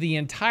out of the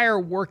entire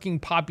working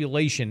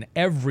population,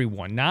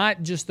 everyone,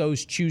 not just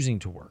those choosing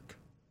to work,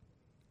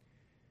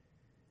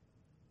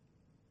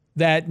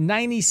 that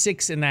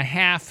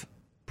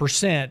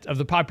 96.5% of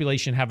the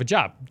population have a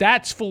job.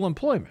 That's full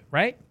employment,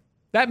 right?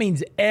 That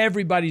means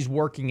everybody's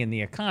working in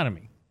the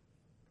economy.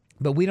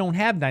 But we don't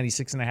have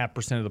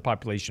 96.5% of the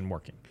population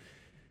working.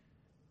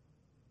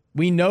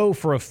 We know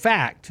for a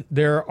fact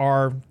there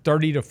are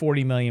 30 to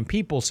 40 million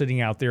people sitting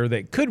out there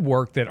that could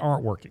work that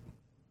aren't working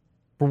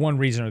for one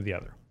reason or the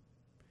other.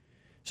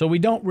 So we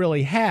don't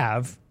really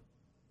have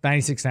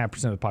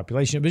 96.5% of the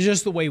population, but it's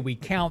just the way we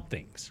count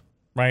things,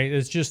 right?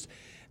 It's just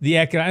the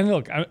economic.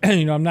 Look,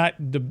 I'm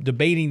not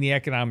debating the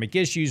economic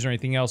issues or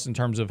anything else in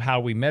terms of how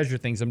we measure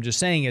things. I'm just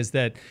saying is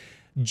that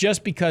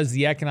just because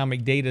the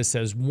economic data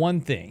says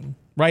one thing,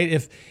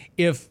 right?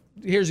 If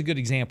here's a good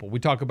example. We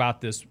talk about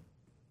this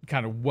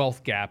kind of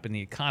wealth gap in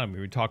the economy.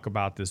 We talk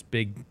about this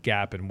big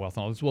gap in wealth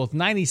and all this. Well, if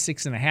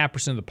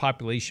 96.5% of the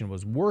population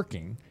was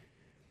working,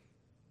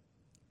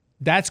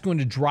 that's going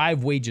to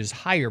drive wages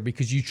higher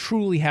because you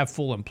truly have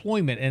full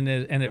employment.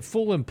 And at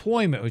full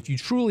employment, if you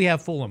truly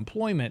have full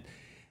employment,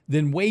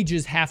 then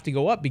wages have to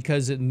go up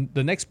because the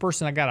next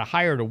person I got to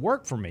hire to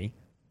work for me,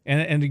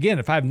 and again,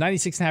 if I have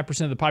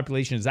 96.5% of the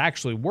population is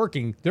actually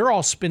working, they're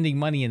all spending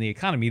money in the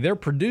economy. They're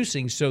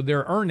producing, so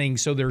they're earning,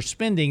 so they're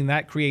spending.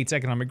 That creates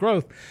economic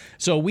growth.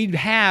 So we'd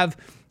have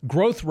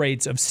growth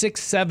rates of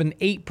 6, 7,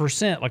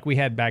 8% like we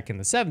had back in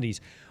the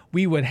 70s.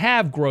 We would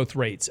have growth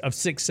rates of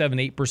 6, 7,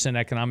 8%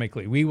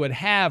 economically. We would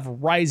have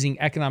rising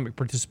economic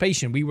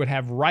participation. We would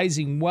have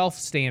rising wealth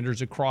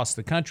standards across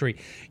the country.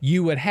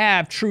 You would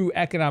have true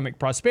economic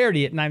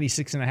prosperity at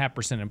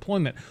 96.5%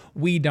 employment.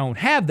 We don't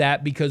have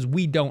that because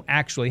we don't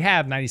actually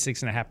have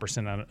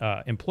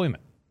 96.5%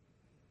 employment.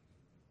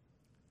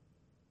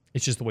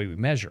 It's just the way we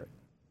measure it.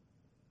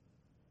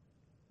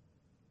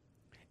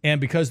 And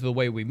because of the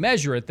way we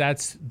measure it,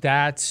 that's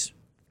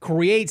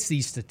creates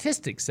these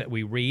statistics that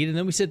we read, and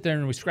then we sit there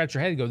and we scratch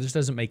our head and go, this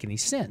doesn't make any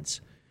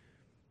sense.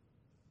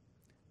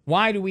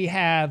 Why do we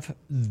have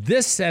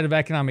this set of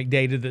economic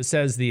data that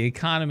says the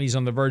economy's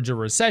on the verge of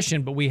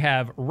recession, but we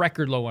have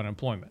record low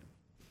unemployment?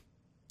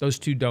 Those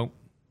two don't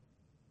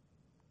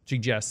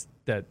suggest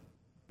that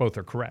both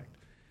are correct.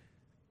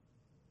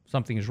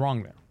 Something is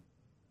wrong there.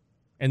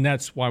 And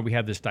that's why we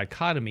have this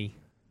dichotomy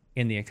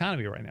in the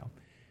economy right now.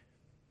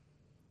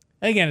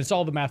 Again, it's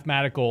all the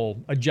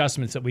mathematical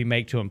adjustments that we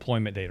make to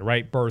employment data,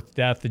 right? Birth,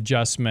 death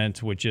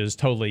adjustment, which is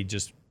totally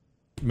just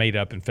made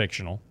up and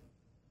fictional.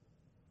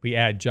 We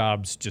add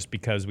jobs just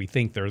because we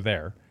think they're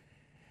there.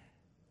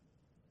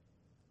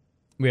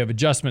 We have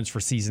adjustments for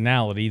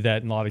seasonality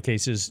that in a lot of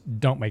cases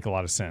don't make a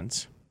lot of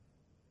sense.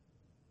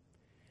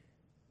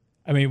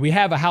 I mean, we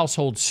have a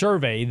household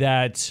survey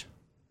that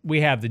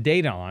we have the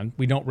data on.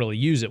 We don't really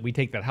use it. We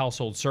take that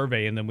household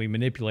survey and then we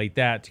manipulate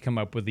that to come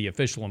up with the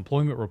official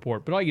employment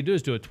report. But all you do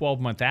is do a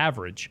 12-month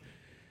average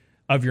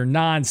of your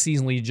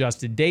non-seasonally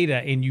adjusted data,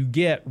 and you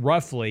get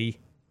roughly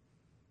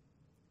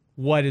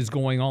what is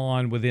going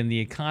on within the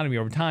economy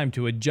over time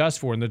to adjust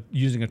for. And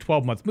using a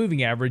 12-month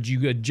moving average,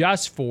 you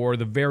adjust for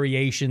the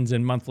variations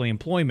in monthly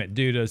employment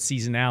due to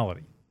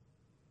seasonality.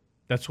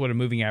 That's what a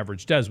moving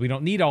average does. We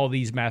don't need all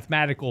these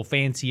mathematical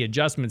fancy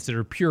adjustments that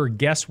are pure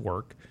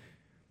guesswork,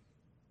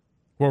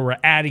 where we're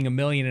adding 1.5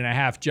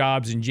 million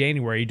jobs in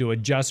January to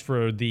adjust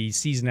for the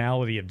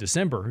seasonality of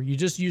December. You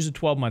just use a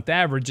 12-month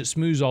average. It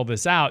smooths all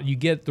this out. You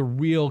get the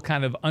real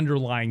kind of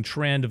underlying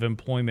trend of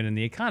employment in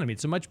the economy.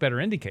 It's a much better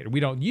indicator.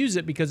 We don't use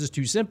it because it's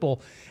too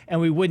simple,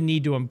 and we wouldn't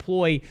need to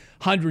employ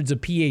hundreds of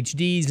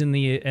PhDs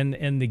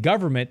in the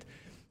government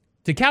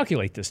to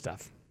calculate this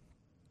stuff.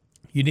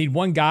 You need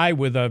one guy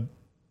with a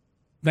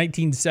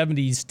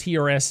 1970s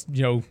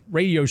TRS,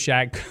 Radio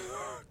Shack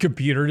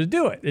computer to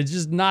do it. It's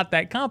just not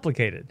that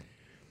complicated.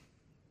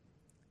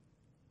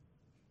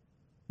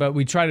 But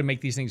we try to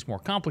make these things more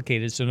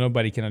complicated so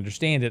nobody can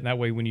understand it. And that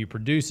way, when you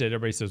produce it,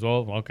 everybody says,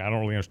 well, okay, I don't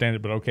really understand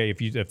it, but okay,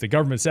 if the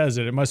government says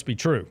it, it must be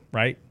true,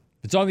 right?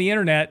 If it's on the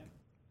internet,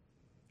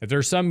 if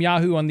there's some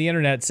Yahoo on the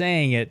internet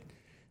saying it,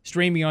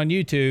 streaming on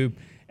YouTube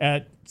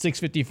at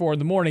 6:54 in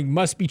the morning,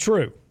 must be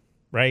true,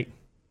 right?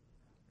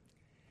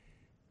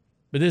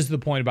 But this is the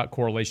point about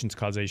correlations,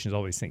 causations,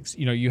 all these things.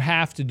 You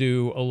have to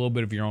do a little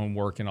bit of your own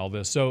work in all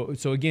this. So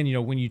again,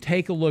 when you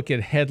take a look at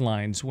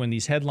headlines, when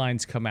these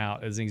headlines come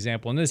out as an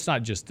example, and it's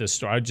not just this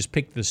story. I just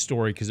picked this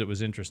story because it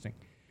was interesting.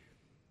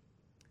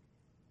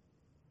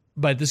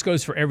 But this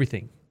goes for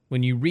everything.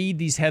 When you read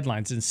these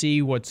headlines and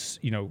see what's,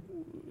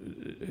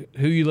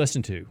 who you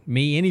listen to,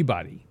 me,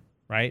 anybody,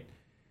 right?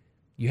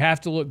 You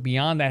have to look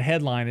beyond that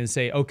headline and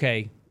say,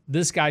 okay,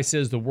 this guy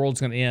says the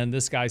world's going to end.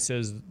 This guy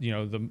says,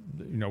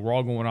 we're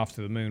all going off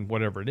to the moon,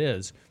 whatever it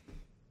is.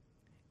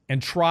 And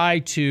try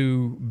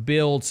to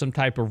build some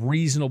type of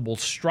reasonable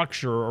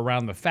structure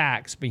around the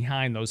facts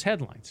behind those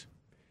headlines.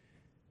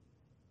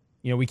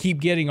 We keep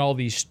getting all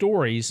these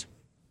stories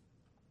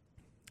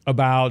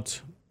about,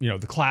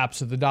 the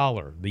collapse of the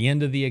dollar, the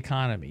end of the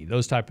economy,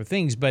 those type of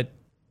things, but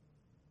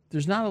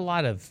there's not a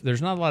lot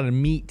of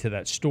meat to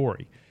that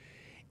story.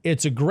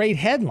 It's a great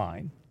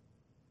headline,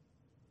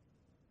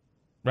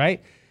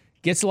 right?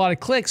 Gets a lot of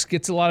clicks,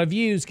 gets a lot of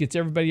views, gets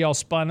everybody all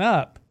spun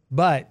up,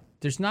 but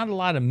there's not a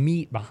lot of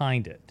meat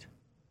behind it.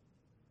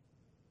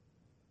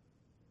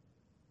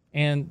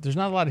 And there's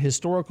not a lot of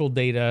historical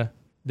data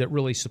that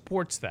really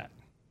supports that.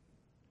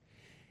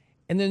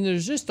 And then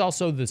there's just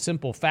also the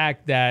simple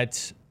fact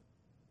that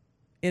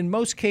in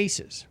most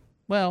cases,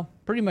 well,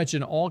 pretty much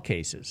in all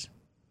cases,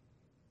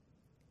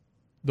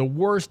 the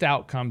worst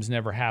outcomes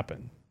never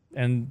happen.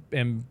 And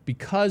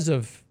because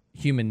of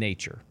human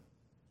nature.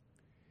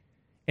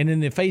 And in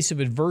the face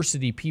of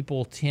adversity,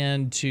 people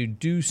tend to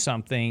do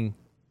something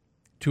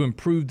to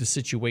improve the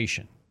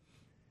situation.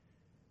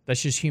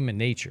 That's just human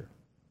nature.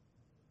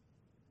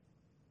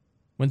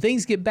 When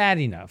things get bad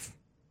enough,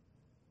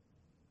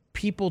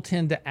 people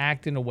tend to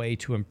act in a way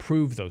to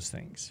improve those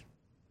things.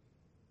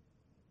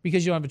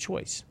 Because you don't have a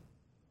choice.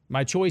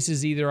 My choice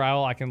is either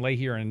I can lay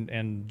here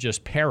and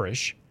just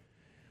perish,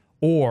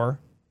 or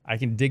I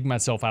can dig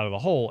myself out of the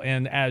hole.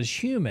 And as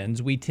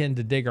humans, we tend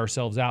to dig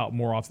ourselves out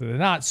more often than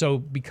not. So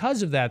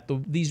because of that,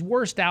 these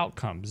worst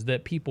outcomes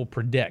that people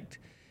predict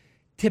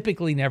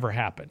typically never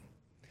happen.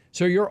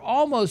 So you're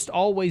almost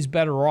always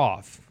better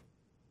off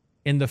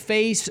in the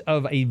face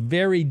of a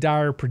very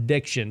dire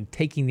prediction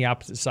taking the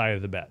opposite side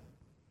of the bet.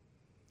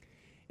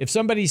 If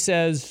somebody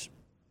says,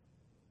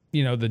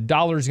 the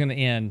dollar's going to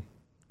end,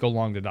 go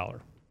long the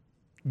dollar.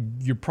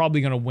 You're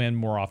probably going to win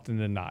more often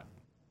than not,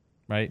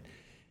 right?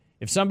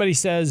 If somebody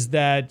says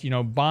that,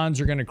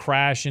 bonds are going to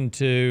crash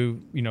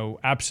into,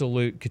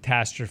 absolute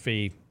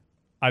catastrophe,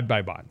 I'd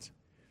buy bonds.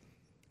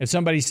 If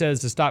somebody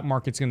says the stock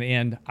market's going to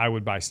end, I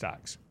would buy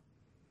stocks.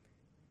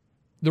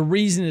 The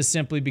reason is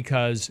simply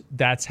because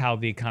that's how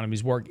the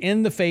economies work.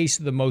 In the face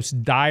of the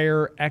most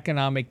dire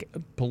economic,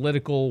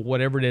 political,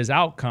 whatever it is,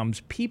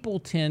 outcomes, people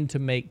tend to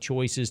make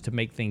choices to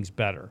make things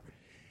better.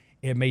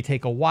 It may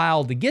take a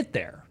while to get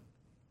there.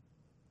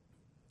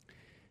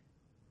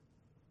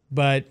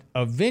 But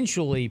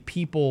eventually,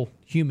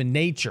 human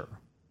nature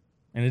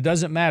And it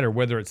doesn't matter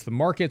whether it's the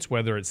markets,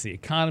 whether it's the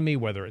economy,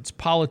 whether it's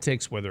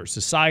politics, whether it's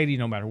society,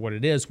 no matter what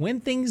it is,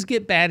 when things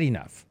get bad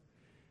enough,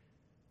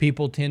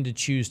 people tend to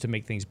choose to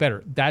make things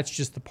better. That's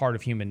just the part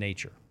of human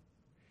nature.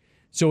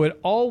 So it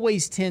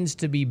always tends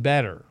to be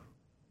better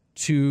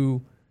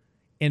to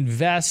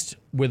invest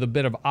with a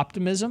bit of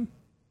optimism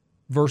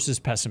versus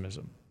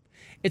pessimism.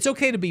 It's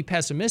okay to be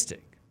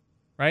pessimistic,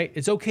 right?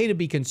 It's okay to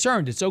be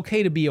concerned. It's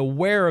okay to be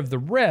aware of the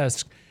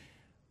risk,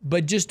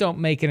 but just don't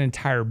make an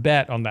entire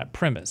bet on that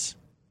premise.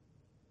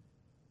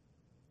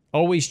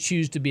 Always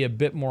choose to be a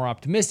bit more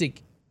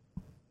optimistic.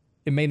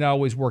 It may not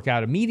always work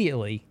out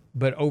immediately,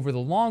 but over the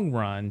long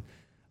run,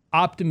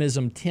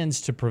 optimism tends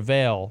to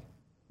prevail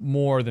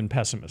more than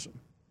pessimism.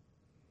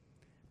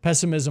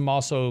 Pessimism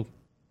also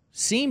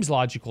seems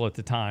logical at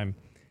the time,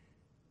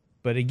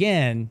 but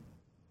again,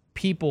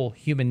 people,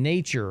 human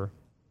nature,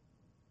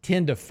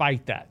 tend to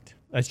fight that.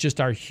 That's just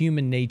our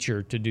human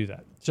nature to do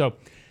that. So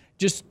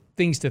just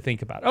things to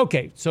think about.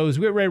 Okay, so as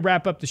we're ready to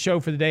wrap up the show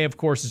for the day, of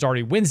course, it's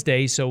already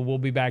Wednesday, so we'll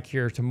be back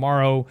here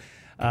tomorrow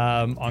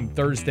on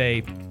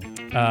Thursday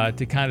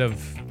to kind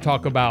of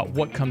talk about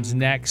what comes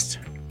next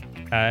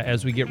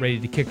as we get ready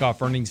to kick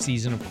off earnings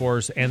season, of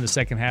course, and the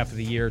second half of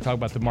the year. Talk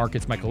about the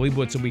markets. Michael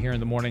Leibowitz will be here in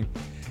the morning.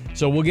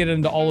 So we'll get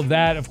into all of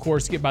that. Of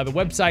course, get by the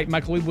website.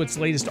 Michael Leibowitz's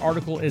latest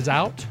article is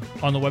out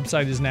on the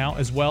website is now,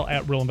 as well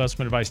at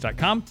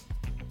realinvestmentadvice.com.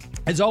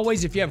 As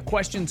always, if you have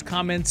questions,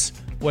 comments,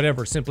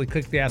 whatever, simply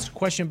click the Ask a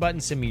Question button.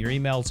 Send me your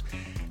emails.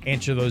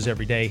 Answer those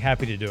every day.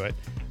 Happy to do it.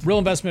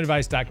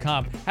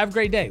 realinvestmentadvice.com. Have a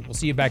great day. We'll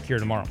see you back here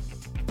tomorrow.